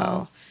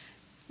 So,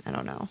 I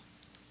don't know.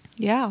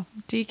 Yeah.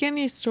 Deacon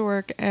used to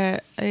work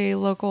at a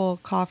local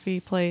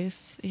coffee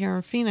place here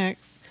in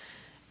Phoenix,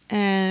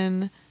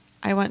 and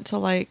I went to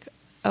like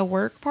a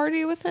work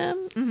party with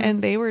him,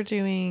 and they were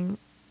doing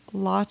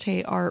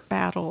latte art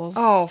battles.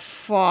 Oh,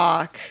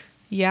 fuck.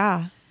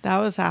 Yeah, that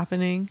was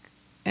happening.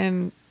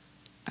 And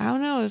I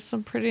don't know, it was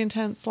some pretty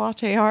intense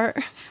latte art.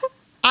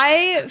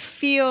 I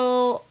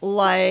feel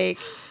like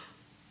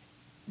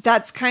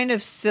that's kind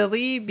of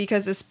silly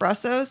because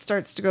espresso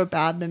starts to go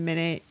bad the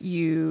minute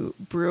you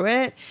brew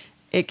it.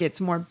 It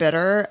gets more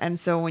bitter. And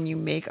so when you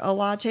make a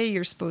latte,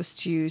 you're supposed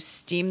to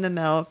steam the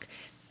milk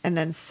and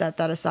then set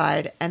that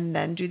aside and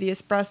then do the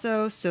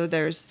espresso. So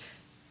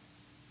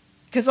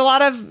because a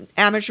lot of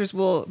amateurs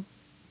they'll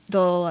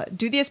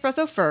do the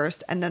espresso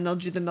first and then they'll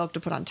do the milk to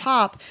put on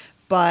top.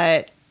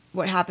 But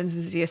what happens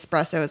is the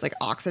espresso is like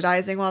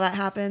oxidizing while that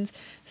happens.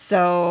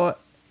 So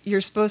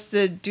you're supposed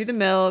to do the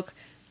milk,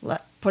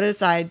 put it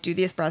aside, do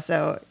the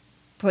espresso,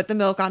 put the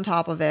milk on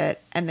top of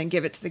it, and then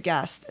give it to the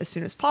guest as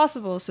soon as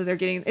possible. So they're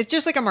getting, it's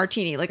just like a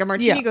martini. Like a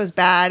martini goes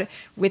bad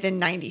within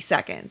 90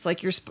 seconds.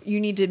 Like you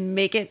need to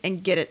make it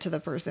and get it to the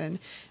person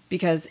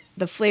because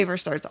the flavor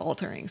starts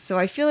altering. So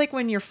I feel like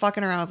when you're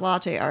fucking around with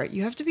latte art,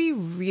 you have to be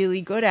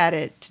really good at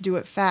it to do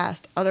it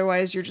fast.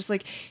 Otherwise you're just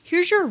like,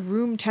 here's your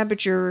room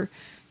temperature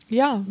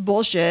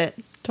bullshit.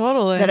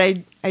 Totally.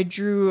 That I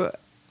drew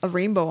a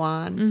rainbow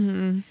on.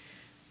 Mm-hmm.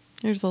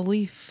 There's a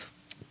leaf.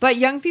 But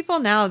young people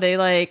now, they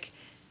like,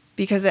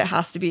 because it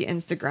has to be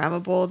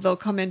Instagrammable, they'll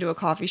come into a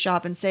coffee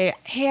shop and say,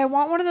 hey, I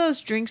want one of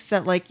those drinks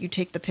that like you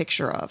take the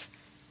picture of.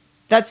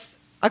 That's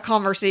a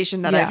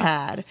conversation that I've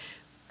had.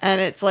 And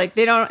it's like,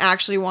 they don't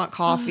actually want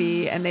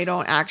coffee and they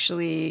don't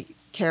actually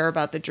care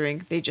about the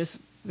drink.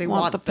 They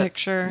want the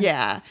picture.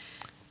 Yeah.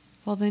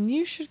 Well, then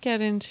you should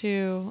get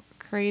into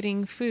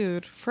creating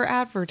food for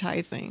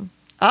advertising.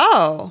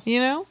 Oh. You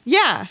know?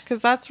 Yeah. Because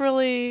that's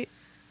really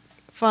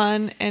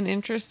fun and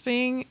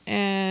interesting,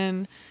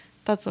 and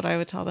that's what I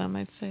would tell them.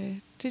 I'd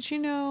say, did you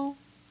know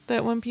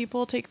that when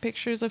people take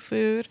pictures of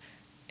food,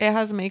 it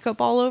has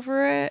makeup all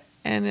over it,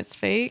 and it's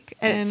fake,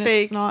 and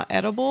it's not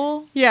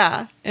edible?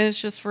 Yeah. And it's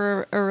just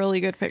for a really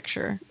good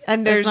picture.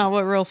 And that's not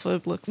what real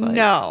food looks like.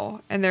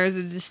 No. And there's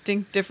a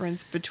distinct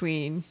difference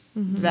between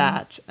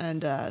that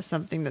and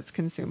something that's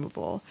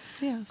consumable.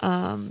 Yes.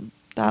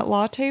 That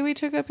latte we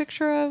took a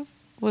picture of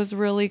was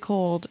really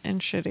cold and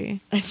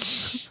shitty.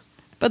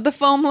 But the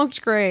foam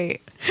looked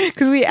great.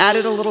 Because we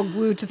added a little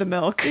glue to the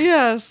milk.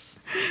 Yes.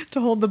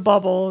 To hold the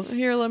bubbles.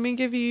 Here, let me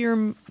give you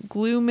your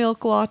glue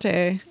milk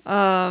latte.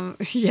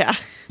 Yeah.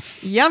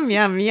 Yum,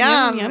 yum,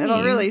 yum.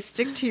 It'll really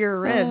stick to your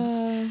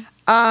ribs.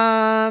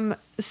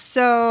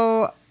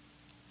 So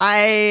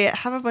I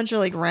have a bunch of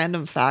like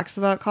random facts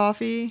about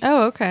coffee.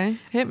 Oh, okay.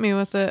 Hit me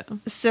with it.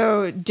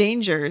 So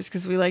dangers,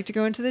 because we like to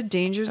go into the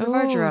dangers of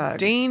our drugs.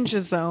 Danger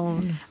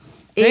zone.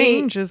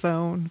 Danger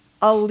zone.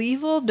 A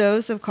lethal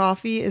dose of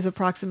coffee is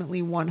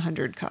approximately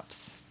 100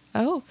 cups.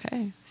 Oh,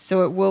 okay.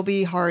 So it will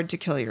be hard to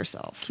kill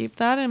yourself. Keep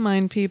that in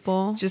mind,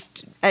 people.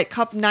 Just at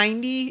cup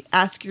 90,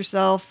 ask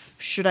yourself,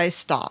 should I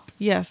stop?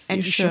 Yes,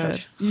 and you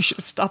should. You should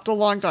have stopped a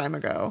long time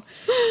ago.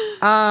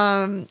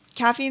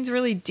 Caffeine's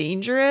really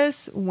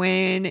dangerous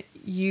when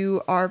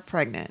you are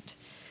pregnant.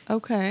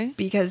 Okay.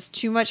 Because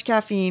too much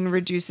caffeine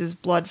reduces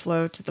blood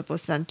flow to the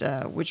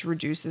placenta, which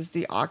reduces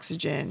the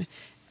oxygen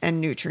and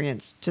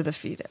nutrients to the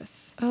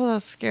fetus. Oh,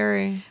 that's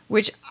scary.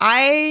 Which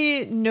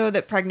I know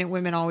that pregnant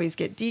women always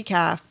get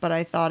decaf, but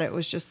I thought it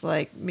was just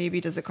like, maybe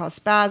does it cause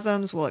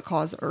spasms? Will it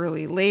cause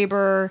early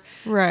labor?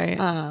 Right.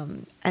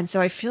 And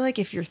so I feel like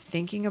if you're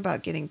thinking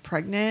about getting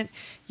pregnant,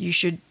 you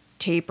should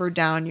taper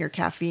down your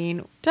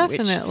caffeine.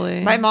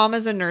 Definitely. My mom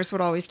as a nurse would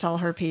always tell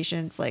her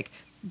patients, like,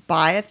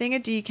 buy a thing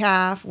of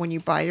decaf when you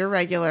buy your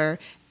regular,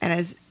 and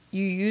as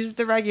you use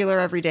the regular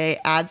every day,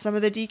 add some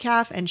of the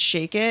decaf and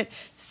shake it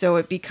so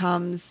it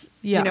becomes,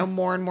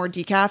 more and more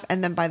decaf.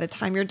 And then by the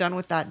time you're done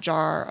with that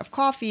jar of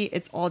coffee,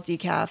 it's all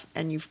decaf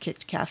and you've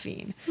kicked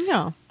caffeine.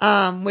 Yeah.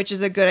 Which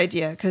is a good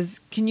idea, because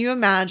can you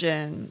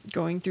imagine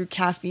going through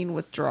caffeine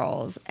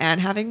withdrawals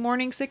and having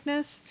morning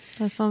sickness?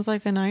 That sounds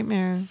like a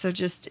nightmare. So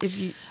just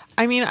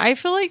I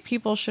feel like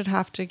people should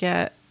have to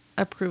get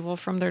approval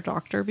from their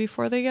doctor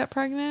before they get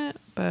pregnant,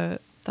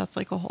 but that's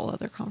like a whole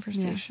other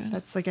conversation. Yeah,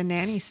 that's like a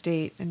nanny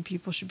state, and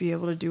people should be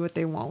able to do what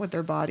they want with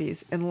their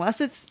bodies, unless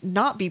it's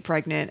not be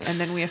pregnant, and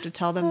then we have to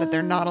tell them that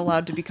they're not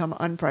allowed to become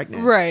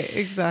unpregnant. Right,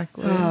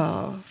 exactly.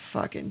 Oh,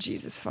 fucking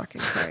Jesus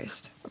fucking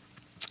Christ.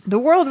 The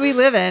world we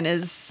live in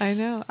is... I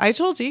know. I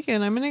told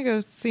Deacon I'm going to go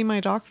see my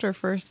doctor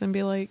first and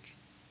be like,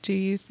 do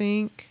you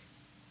think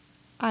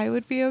I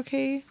would be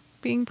okay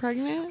being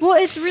pregnant? Well,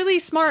 it's really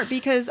smart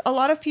because a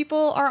lot of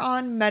people are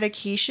on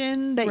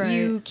medication that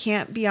you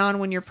can't be on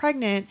when you're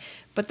pregnant,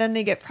 but then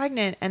they get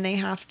pregnant and they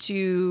have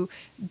to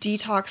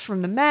detox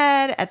from the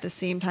med at the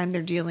same time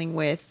they're dealing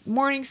with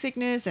morning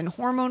sickness and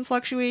hormone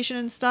fluctuation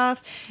and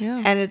stuff.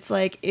 Yeah. And it's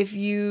like, if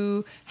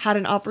you had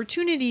an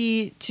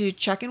opportunity to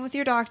check in with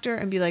your doctor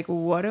and be like,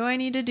 what do I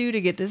need to do to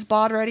get this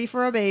bod ready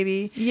for a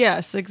baby?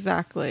 Yes,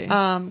 exactly.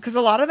 Because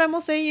a lot of them will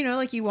say,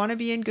 like, you want to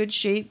be in good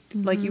shape,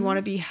 like you want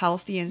to be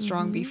healthy and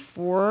strong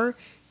before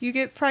you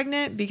get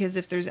pregnant, because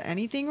if there's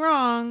anything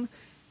wrong,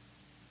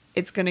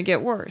 it's going to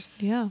get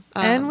worse. Yeah.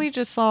 And we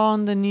just saw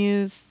on the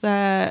news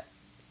that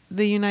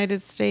the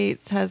United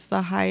States has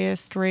the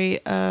highest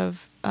rate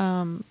of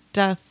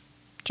death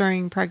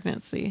during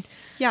pregnancy.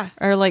 Yeah.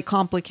 Or like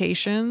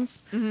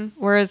complications. Mm-hmm.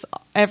 Whereas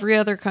every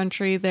other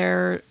country,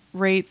 their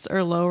rates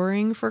are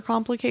lowering for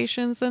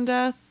complications and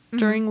death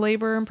during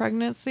labor and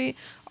pregnancy.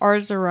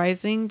 Ours are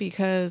rising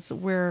because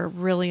we're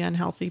really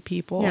unhealthy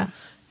people. Yeah.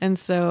 And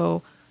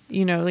so...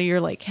 you're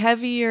like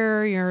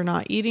heavier, you're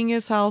not eating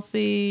as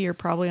healthy, you're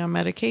probably on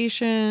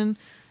medication.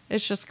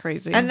 It's just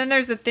crazy. And then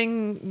there's the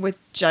thing with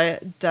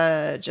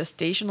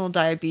gestational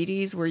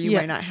diabetes where you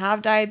might not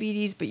have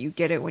diabetes, but you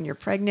get it when you're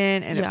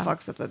pregnant and it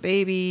fucks up the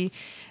baby.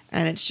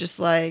 And it's just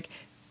like,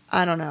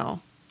 I don't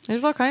know.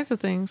 There's all kinds of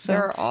things. So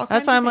there are all kinds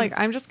that's why I'm of like,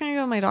 things. I'm just going to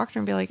go to my doctor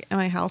and be like, am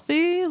I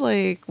healthy?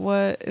 Like,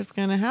 what is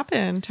going to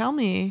happen? Tell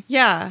me.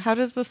 Yeah. How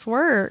does this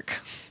work?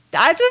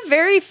 That's a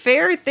very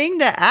fair thing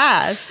to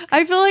ask.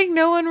 I feel like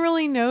no one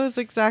really knows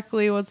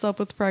exactly what's up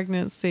with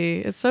pregnancy.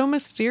 It's so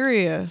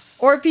mysterious.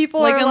 Or people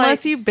like, are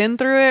unless you've been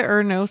through it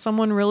or know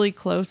someone really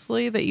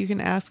closely that you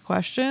can ask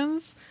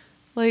questions,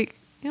 like,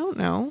 you don't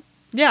know.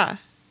 Yeah. I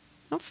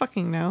don't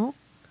fucking know.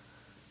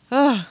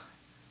 Ugh.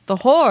 The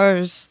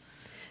horrors.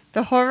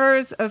 The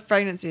horrors of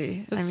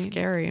pregnancy. It's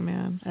scary,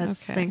 man.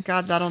 Okay. Thank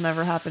God that'll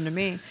never happen to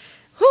me.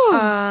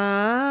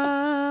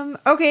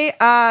 Okay.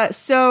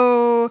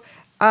 So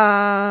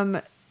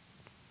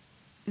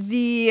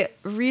the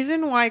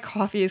reason why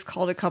coffee is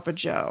called a cup of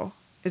joe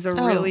is a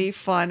really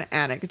fun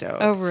anecdote.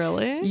 Oh,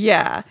 really?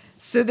 Yeah.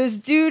 So this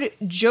dude,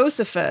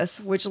 Josephus,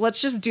 which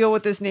let's just deal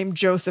with this name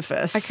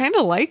Josephus. I kind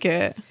of like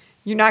it.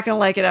 You're not going to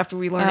like it after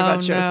we learn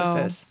about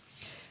Josephus.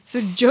 So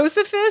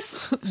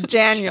Josephus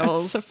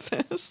Daniels.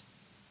 Josephus.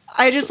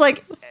 I just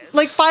like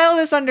file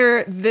this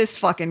under this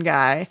fucking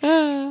guy.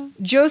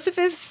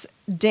 Josephus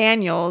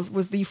Daniels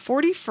was the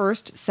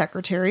 41st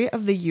Secretary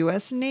of the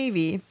U.S.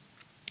 Navy.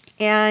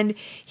 And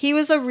he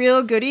was a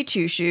real goody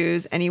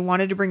two-shoes, and he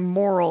wanted to bring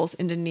morals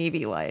into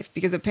Navy life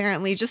because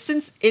apparently just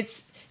since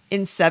its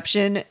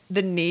inception,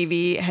 the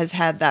Navy has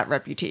had that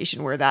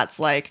reputation where that's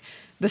like,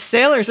 the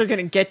sailors are going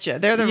to get you.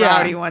 They're the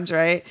rowdy ones,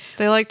 right?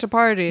 They like to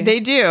party.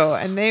 They do,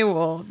 and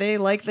they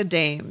like the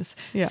dames.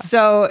 Yeah.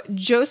 So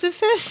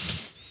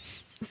Josephus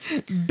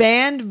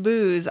banned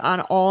booze on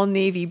all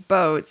Navy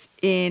boats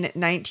in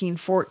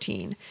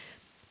 1914.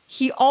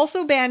 He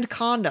also banned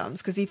condoms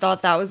because he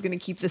thought that was going to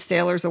keep the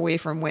sailors away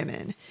from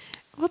women.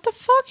 What the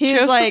fuck? He's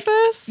Josephus?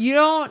 like, you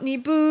don't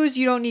need booze,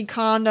 you don't need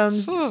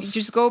condoms. Oof.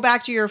 Just go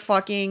back to your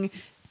fucking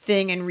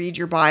thing and read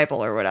your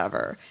Bible or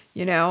whatever,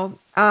 you know?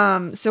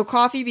 So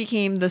coffee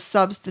became the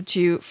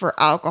substitute for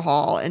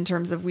alcohol in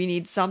terms of we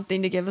need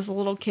something to give us a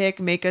little kick,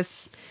 make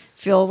us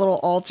feel a little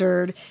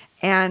altered.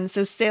 And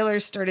so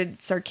sailors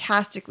started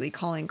sarcastically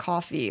calling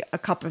coffee a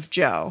cup of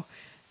joe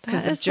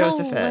because of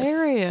Josephus.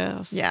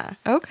 Hilarious. Yeah.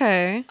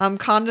 Okay.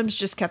 Condoms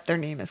just kept their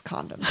name as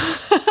condoms.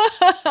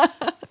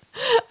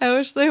 I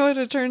wish they would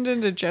have turned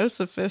into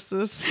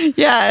Josephus's.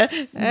 Yeah.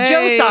 Hey,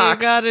 Joe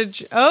socks. Got a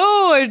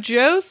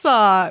Joe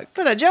sock.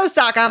 Put a Joe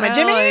sock on my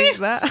Jimmy. I like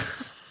that.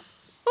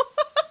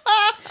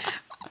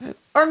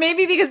 Or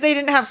maybe because they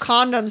didn't have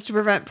condoms to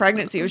prevent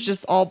pregnancy, it was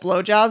just all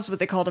blowjobs, but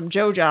they called them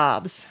Joe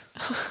jobs.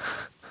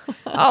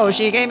 Oh,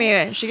 she gave me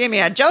a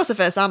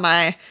Josephus on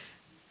my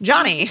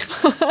Johnny.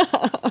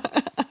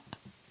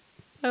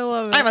 I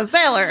love it. I'm a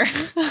sailor.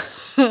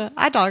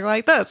 I talk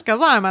like this because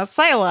I'm a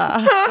sailor.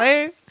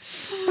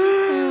 See?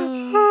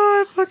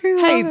 Oh, I fucking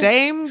love Hey, it.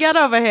 dame, get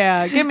over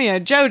here. Give me a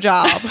Joe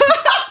job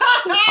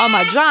on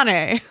my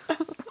Johnny.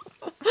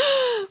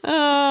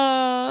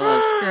 Oh,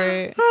 that's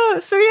great.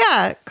 So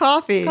yeah,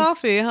 coffee.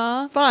 Coffee,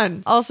 huh?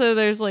 Fun. Also,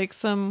 there's like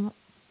some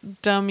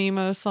dumb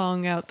emo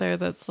song out there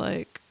that's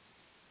like,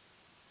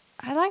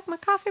 I like my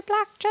coffee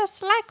black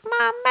just like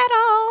my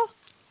metal.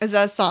 Is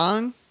that a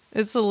song?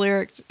 It's a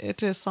lyric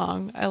to a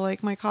song. I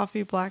like my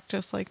coffee black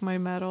just like my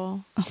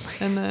metal. Oh my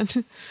And then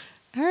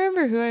I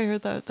remember who I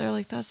heard that. They're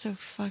like, that's so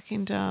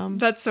fucking dumb.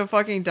 That's so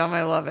fucking dumb.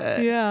 I love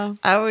it. Yeah.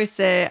 I always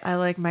say I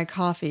like my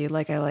coffee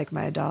like I like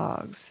my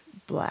dogs,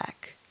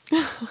 black.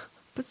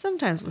 But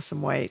sometimes with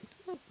some white.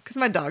 Because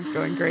my dog's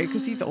going great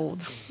because he's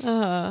old.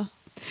 Yeah.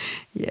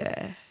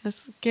 Just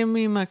give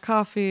me my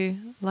coffee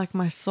like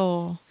my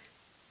soul.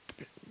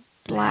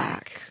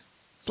 Black.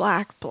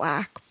 Black,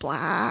 black,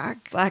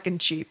 black. Black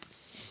and cheap.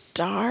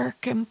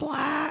 Dark and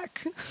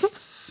black.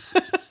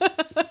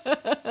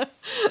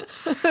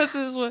 This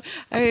is what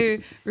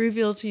I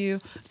reveal to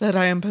you, that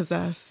I am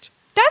possessed.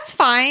 That's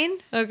fine.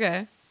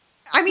 Okay.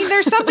 I mean,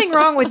 there's something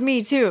wrong with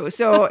me too.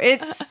 So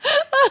it's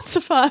That's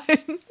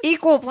fine.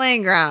 equal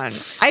playing ground.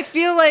 I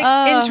feel like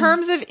in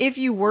terms of if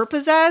you were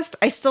possessed,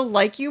 I still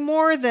like you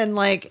more than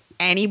like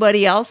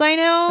anybody else I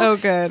know. Oh,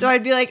 good. So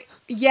I'd be like,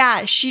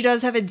 yeah, she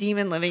does have a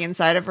demon living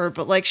inside of her,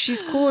 but like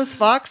she's cool as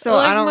fuck. So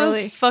Like I don't most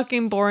really.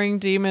 fucking boring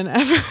demon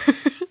ever.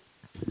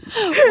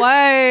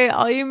 Why?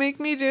 All you make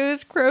me do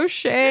is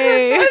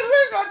crochet. I was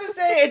about to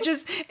say,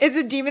 it's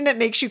a demon that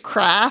makes you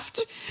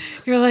craft.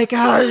 You're like,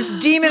 oh, this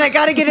demon, I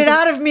gotta get it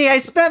out of me. I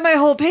spent my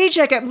whole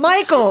paycheck at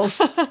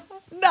Michael's.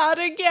 Not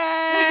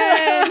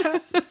again.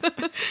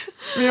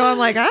 You know, I'm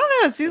like, I don't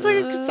know. It seems like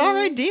it's all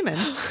right, demon.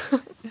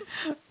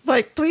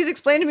 Like, please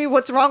explain to me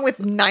what's wrong with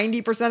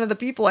 90% of the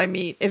people I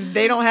meet. If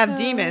they don't have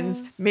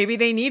demons, maybe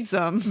they need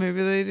some.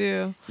 Maybe they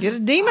do. Get a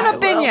demon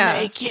up in ya.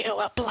 Make you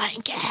a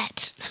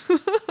blanket.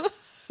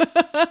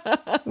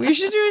 We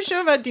should do a show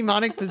about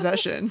demonic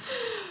possession.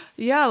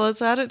 Yeah, let's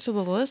add it to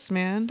the list,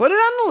 man. Put it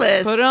on the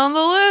list. Put it on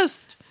the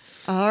list.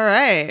 All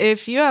right.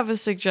 If you have a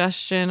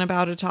suggestion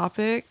about a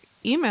topic,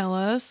 email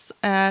us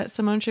at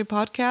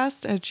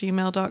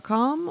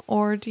simonechepodcast@gmail.com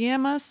or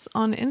DM us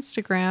on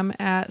Instagram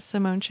at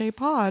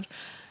simonechepod.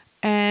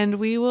 And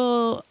we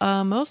will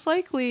most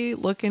likely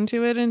look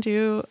into it and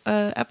do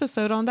an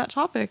episode on that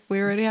topic.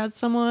 We already had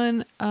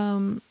someone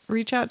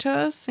reach out to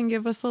us and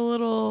drop us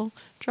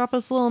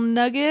a little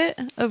nugget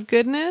of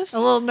goodness. A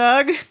little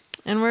nug.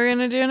 And we're going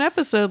to do an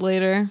episode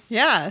later.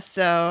 Yeah,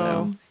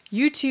 so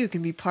you too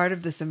can be part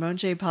of the Simone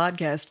J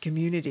podcast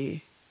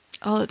community.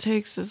 All it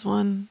takes is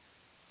one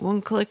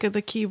click of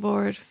the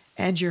keyboard.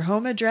 And your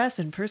home address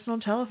and personal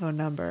telephone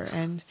number.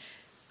 And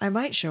I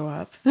might show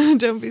up.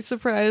 Don't be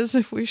surprised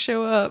if we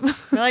show up.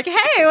 We're like,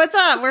 hey, what's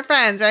up? We're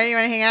friends, right? You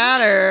want to hang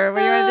out, or what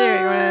do you want to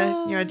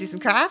do? You want to do some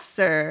crafts,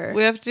 or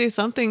we have to do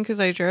something because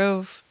I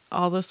drove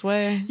all this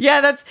way.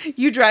 Yeah,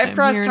 you drive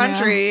cross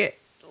country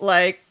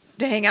like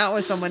to hang out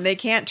with someone. They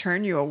can't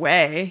turn you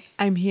away.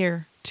 I'm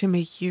here to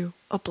make you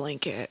a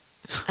blanket.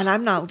 And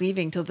I'm not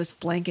leaving till this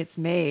blanket's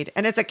made.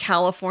 And it's a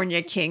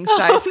California king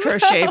size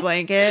crochet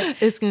blanket.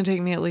 It's going to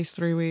take me at least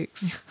 3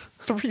 weeks.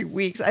 3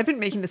 weeks. I've been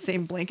making the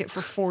same blanket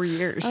for 4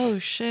 years. Oh,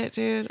 shit,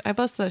 dude. I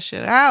bust that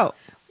shit out.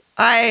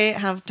 I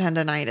have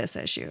tendonitis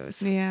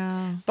issues.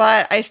 Yeah.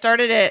 But I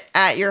started it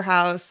at your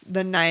house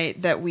the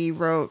night that we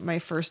wrote my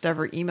first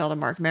ever email to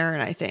Mark Maron,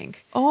 I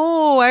think.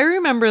 Oh, I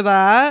remember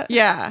that.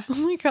 Yeah. Oh,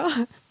 my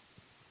God.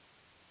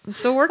 I'm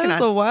still working on it.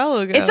 That was a while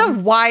ago. It's a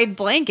wide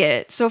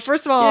blanket. So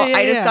first of all,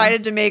 I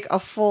decided to make a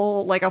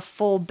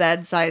full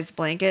bed size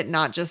blanket,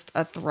 not just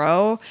a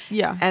throw.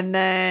 Yeah. And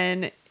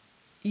then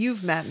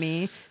you've met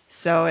me.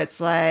 So it's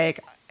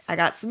like, I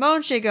got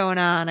Simone shit going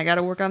on. I got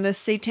to work on this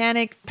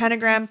satanic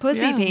pentagram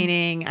pussy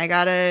painting. I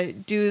got to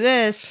do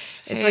this.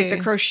 It's like the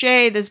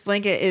crochet. This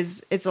blanket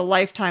it's a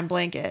lifetime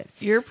blanket.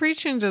 You're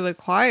preaching to the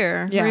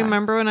choir. Yeah.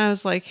 Remember when I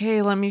was like,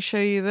 hey, let me show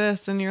you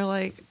this? And you're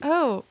like,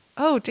 oh,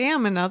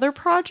 damn, another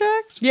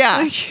project? Yeah.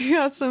 Like you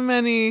have so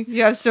many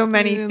things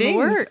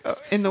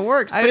in the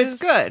works, but it's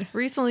good.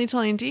 Recently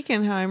telling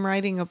Deacon how I'm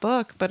writing a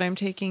book, but I'm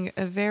taking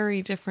a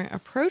very different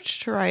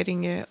approach to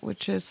writing it,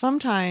 which is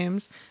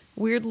sometimes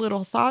weird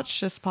little thoughts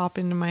just pop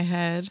into my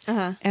head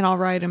and I'll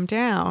write them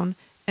down.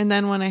 And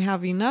then when I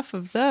have enough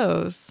of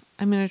those,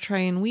 I'm going to try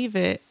and weave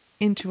it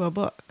into a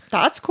book.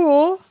 That's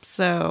cool.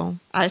 So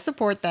I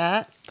support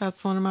that.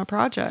 That's one of my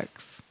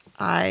projects.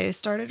 I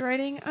started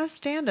writing a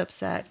stand-up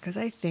set because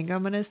I think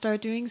I'm going to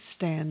start doing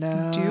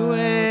stand-up. Do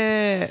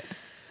it.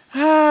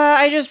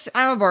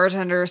 I'm a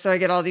bartender, so I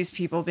get all these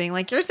people being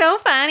like, you're so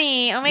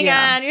funny. Oh my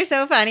God, you're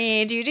so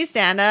funny. Do you do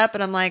stand-up?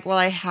 And I'm like, well,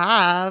 I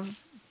have,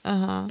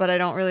 but I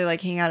don't really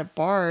like hang out at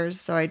bars,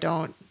 so I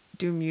don't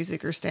do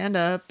music or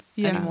stand-up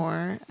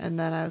anymore. And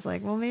then I was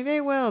like, well, maybe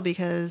I will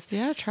because...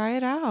 Yeah, try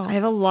it out. I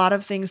have a lot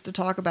of things to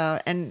talk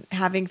about, and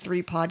having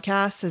 3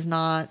 podcasts is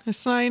not...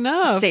 It's not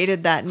enough.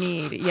 Sated that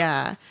need,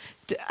 yeah.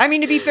 I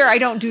mean, to be fair, I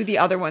don't do the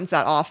other ones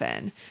that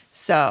often.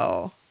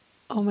 So,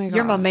 oh my God,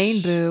 you're my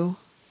main boo.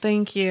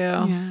 Thank you.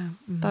 Yeah,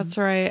 mm-hmm. That's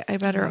right. I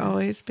better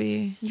always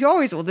be. You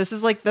always will. This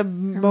is like the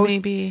most.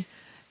 Maybe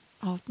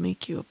I'll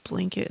make you a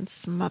blanket and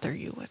smother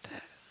you with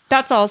it.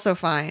 That's also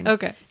fine.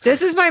 Okay.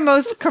 This is my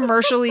most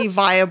commercially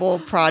viable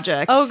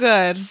project. Oh,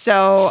 good.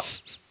 So,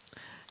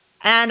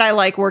 and I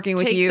like working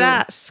with you. Take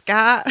that,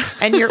 Scott.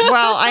 And you are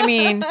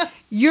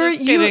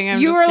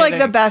like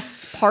the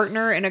best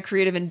partner in a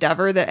creative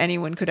endeavor that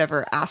anyone could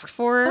ever ask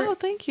for. Oh,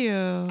 thank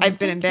you. I've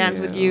been in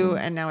bands with you,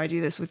 and now I do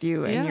this with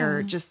you, and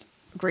you're just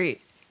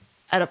great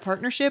at a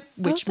partnership,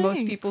 which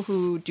most people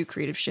who do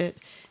creative shit,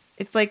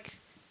 it's like,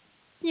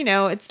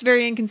 it's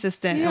very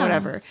inconsistent or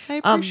whatever. I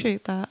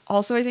appreciate that.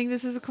 Also, I think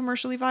this is a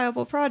commercially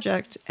viable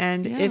project,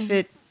 and if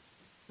the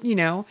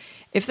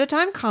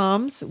time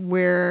comes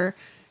where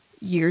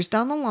years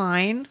down the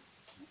line,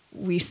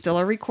 we still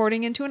are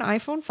recording into an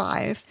iPhone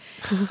 5,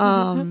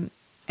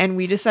 and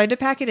we decide to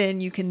pack it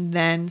in, you can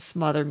then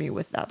smother me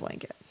with that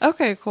blanket.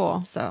 Okay,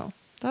 cool. So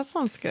that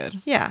sounds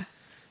good. Yeah.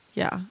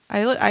 Yeah.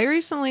 I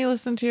recently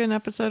listened to an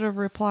episode of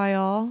Reply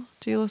All.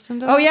 Do you listen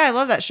to that? Oh, yeah. I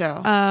love that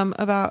show.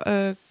 About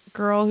a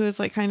girl who is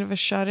like kind of a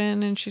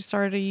shut-in and she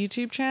started a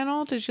YouTube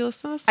channel. Did you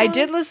listen to that? I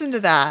did listen to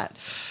that.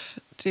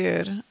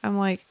 Dude, I'm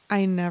like,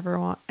 I never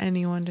want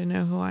anyone to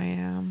know who I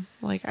am.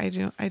 Like, I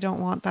don't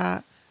want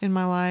that in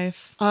my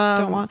life.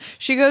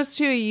 She goes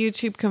to a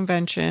YouTube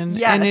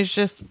convention and is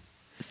just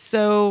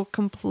so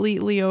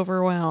completely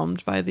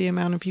overwhelmed by the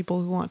amount of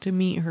people who want to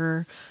meet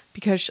her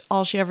because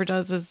all she ever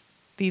does is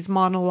these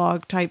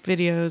monologue type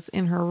videos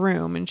in her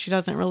room, and she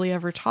doesn't really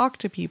ever talk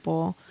to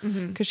people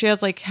because she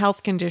has like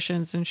health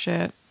conditions and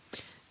shit.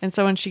 And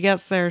so when she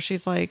gets there,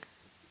 she's like,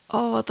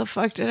 oh, what the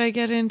fuck did I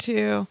get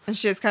into? And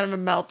she has kind of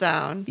a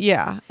meltdown.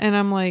 Yeah. And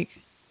I'm like,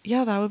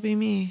 yeah, that would be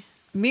me.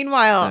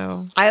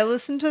 Meanwhile, I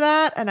listened to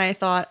that and I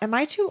thought, am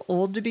I too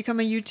old to become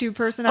a YouTube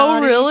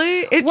personality? Oh,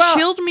 really? It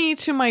chilled me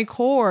to my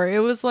core. It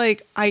was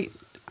like,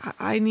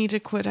 I need to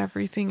quit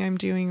everything I'm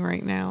doing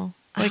right now.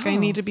 Like, I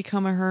need to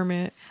become a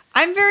hermit.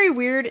 I'm very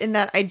weird in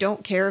that I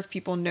don't care if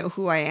people know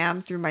who I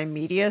am through my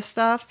media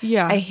stuff.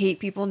 Yeah. I hate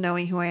people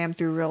knowing who I am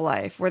through real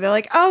life, where they're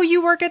like, oh,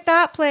 you work at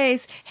that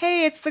place.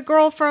 Hey, it's the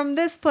girl from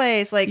this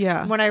place. Like,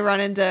 when I run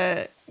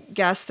into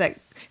guests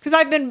because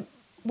I've been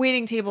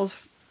waiting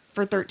tables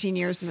for 13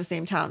 years in the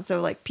same town.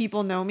 So, like,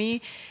 people know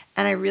me,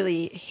 and I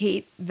really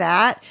hate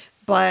that.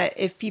 But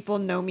if people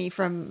know me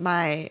from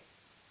my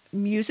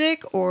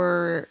music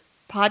or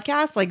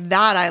podcast, like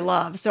that I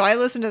love. So I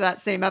listened to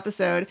that same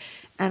episode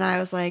and I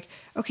was like,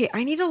 okay,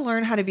 I need to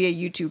learn how to be a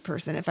YouTube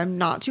person if I'm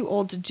not too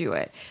old to do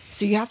it.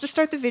 So you have to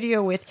start the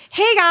video with,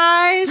 hey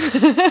guys,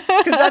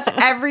 because that's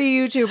every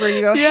YouTuber.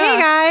 You go, hey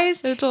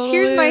guys, totally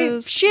here's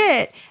my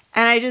shit.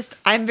 And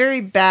I'm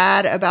very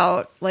bad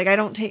about, like, I'm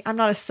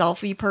not a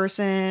selfie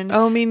person.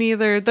 Oh, me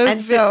neither. I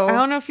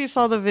don't know if you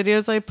saw the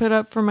videos I put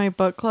up for my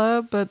book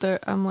club, but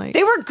I'm like.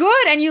 They were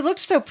good, and you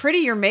looked so pretty.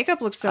 Your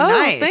makeup looked so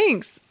nice. Oh,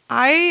 thanks.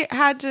 I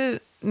had to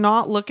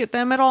not look at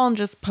them at all and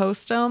just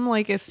post them,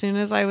 like, as soon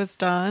as I was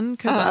done,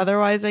 because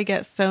otherwise I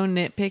get so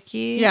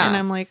nitpicky. Yeah. And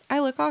I'm like,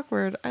 I look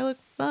awkward. I look,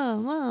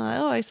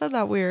 I said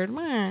that weird.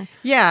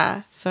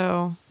 Yeah.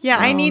 So. Yeah,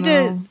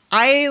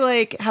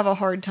 I have a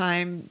hard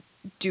time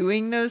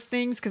doing those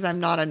things because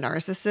I'm not a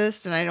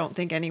narcissist and I don't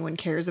think anyone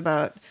cares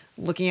about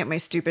looking at my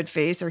stupid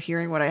face or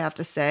hearing what I have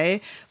to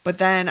say. But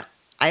then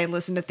I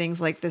listened to things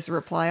like this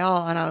Reply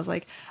All and I was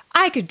like,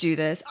 I could do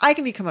this. I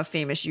can become a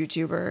famous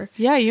YouTuber.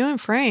 Yeah, you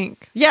and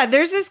Frank. Yeah,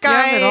 there's this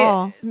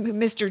guy,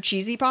 Mr.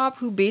 Cheesy Pop,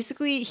 who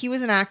basically, he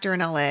was an actor in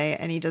LA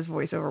and he does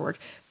voiceover work,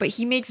 but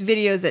he makes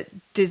videos at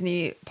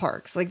Disney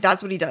parks. Like,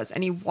 that's what he does.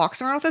 And he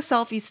walks around with a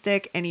selfie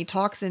stick and he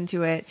talks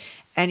into it.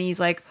 And he's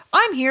like,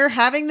 I'm here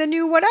having the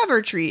new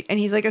whatever treat. And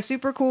he's like a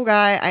super cool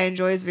guy. I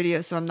enjoy his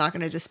videos, so I'm not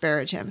going to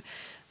disparage him.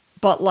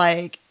 But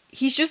like,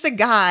 he's just a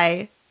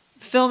guy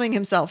filming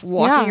himself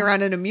walking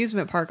around an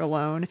amusement park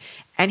alone.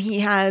 And he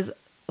has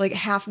like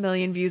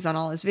 500,000 views on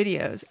all his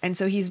videos. And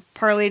so he's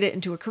parlayed it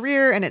into a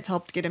career and it's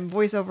helped get him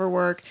voiceover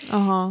work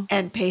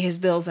and pay his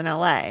bills in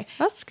LA.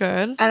 That's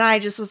good. And I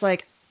just was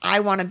like, I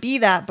want to be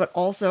that, but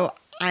also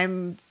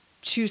I'm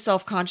too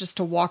self-conscious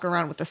to walk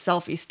around with a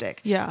selfie stick.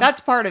 Yeah. That's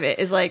part of it,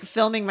 is like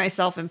filming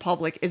myself in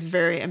public is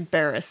very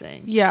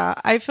embarrassing. Yeah.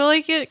 I feel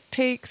like it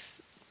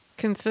takes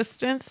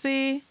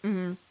consistency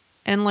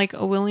and like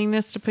a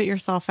willingness to put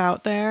yourself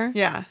out there.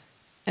 Yeah.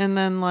 And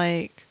then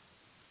like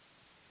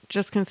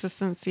just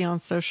consistency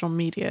on social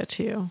media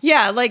too.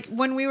 Yeah. Like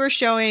when we were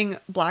showing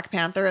Black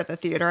Panther at the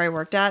theater I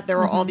worked at, there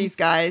were all these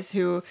guys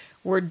who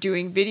were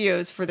doing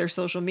videos for their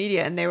social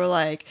media and they were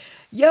like,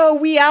 yo,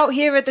 we out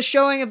here at the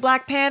showing of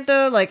Black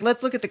Panther. Like,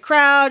 let's look at the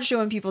crowd,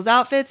 showing people's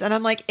outfits. And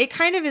I'm like, it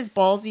kind of is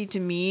ballsy to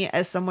me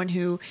as someone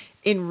who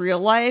in real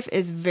life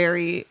is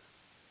very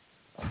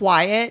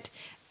quiet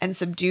and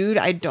subdued.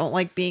 I don't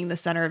like being the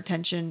center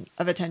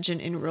of attention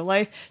in real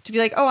life, to be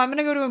like, oh, I'm going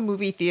to go to a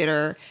movie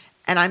theater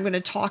and I'm going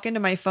to talk into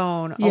my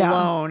phone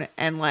alone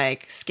and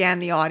like scan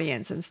the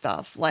audience and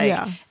stuff, like,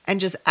 and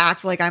just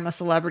act like I'm a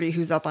celebrity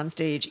who's up on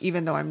stage,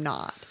 even though I'm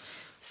not.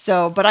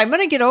 So, but I'm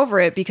going to get over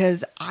it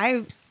because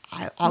you're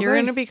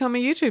going to become a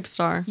YouTube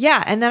star.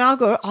 Yeah, and then I'll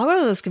go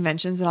to those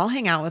conventions and I'll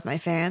hang out with my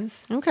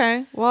fans.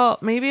 Okay. Well,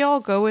 maybe I'll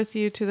go with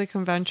you to the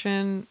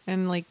convention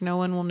and like no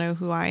one will know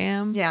who I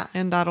am. Yeah.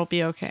 And that'll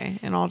be okay.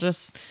 And I'll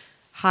just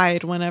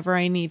hide whenever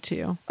I need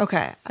to.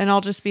 Okay. And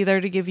I'll just be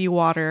there to give you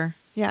water.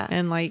 Yeah.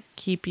 And like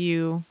keep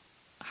you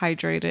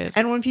hydrated.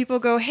 And when people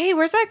go, hey,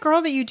 where's that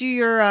girl that you do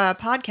your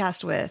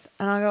podcast with?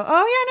 And I'll go,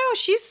 oh yeah, no,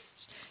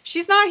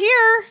 she's not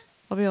here.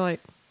 I'll be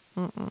like,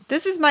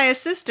 this is my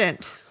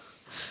assistant.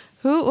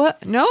 Who?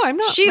 What? No, I'm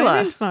not. Sheila.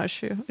 My name's not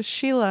Shu. It's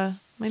Sheila.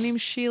 My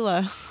name's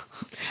Sheila.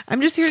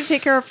 I'm just here to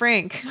take care of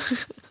Frank.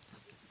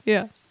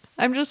 Yeah.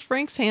 I'm just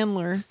Frank's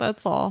handler.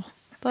 That's all.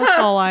 That's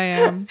all I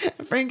am.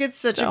 Frank gets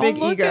such a big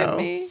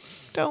ego.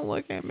 Don't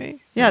look at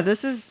me. Yeah,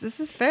 this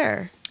is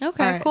fair.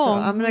 Okay, right, cool. So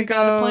I'm gonna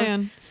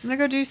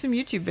go do some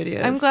YouTube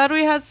videos. I'm glad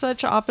we had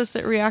such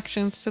opposite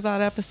reactions to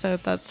that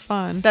episode. That's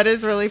fun. That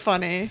is really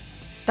funny.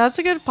 That's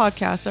a good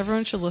podcast.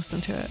 Everyone should listen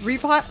to it.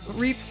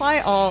 Reply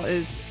All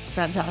is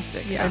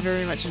fantastic. Yeah. I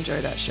very much enjoy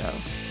that show.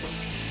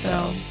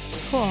 So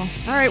cool. All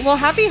right. Well,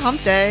 happy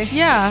hump day.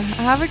 Yeah.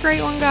 Have a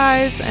great one,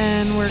 guys.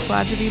 And we're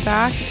glad to be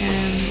back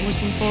and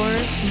looking forward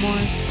to more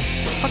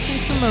fucking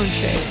Simone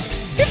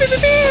shade. Pew, pew,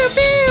 pew,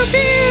 pew,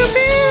 pew,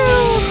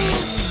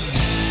 pew.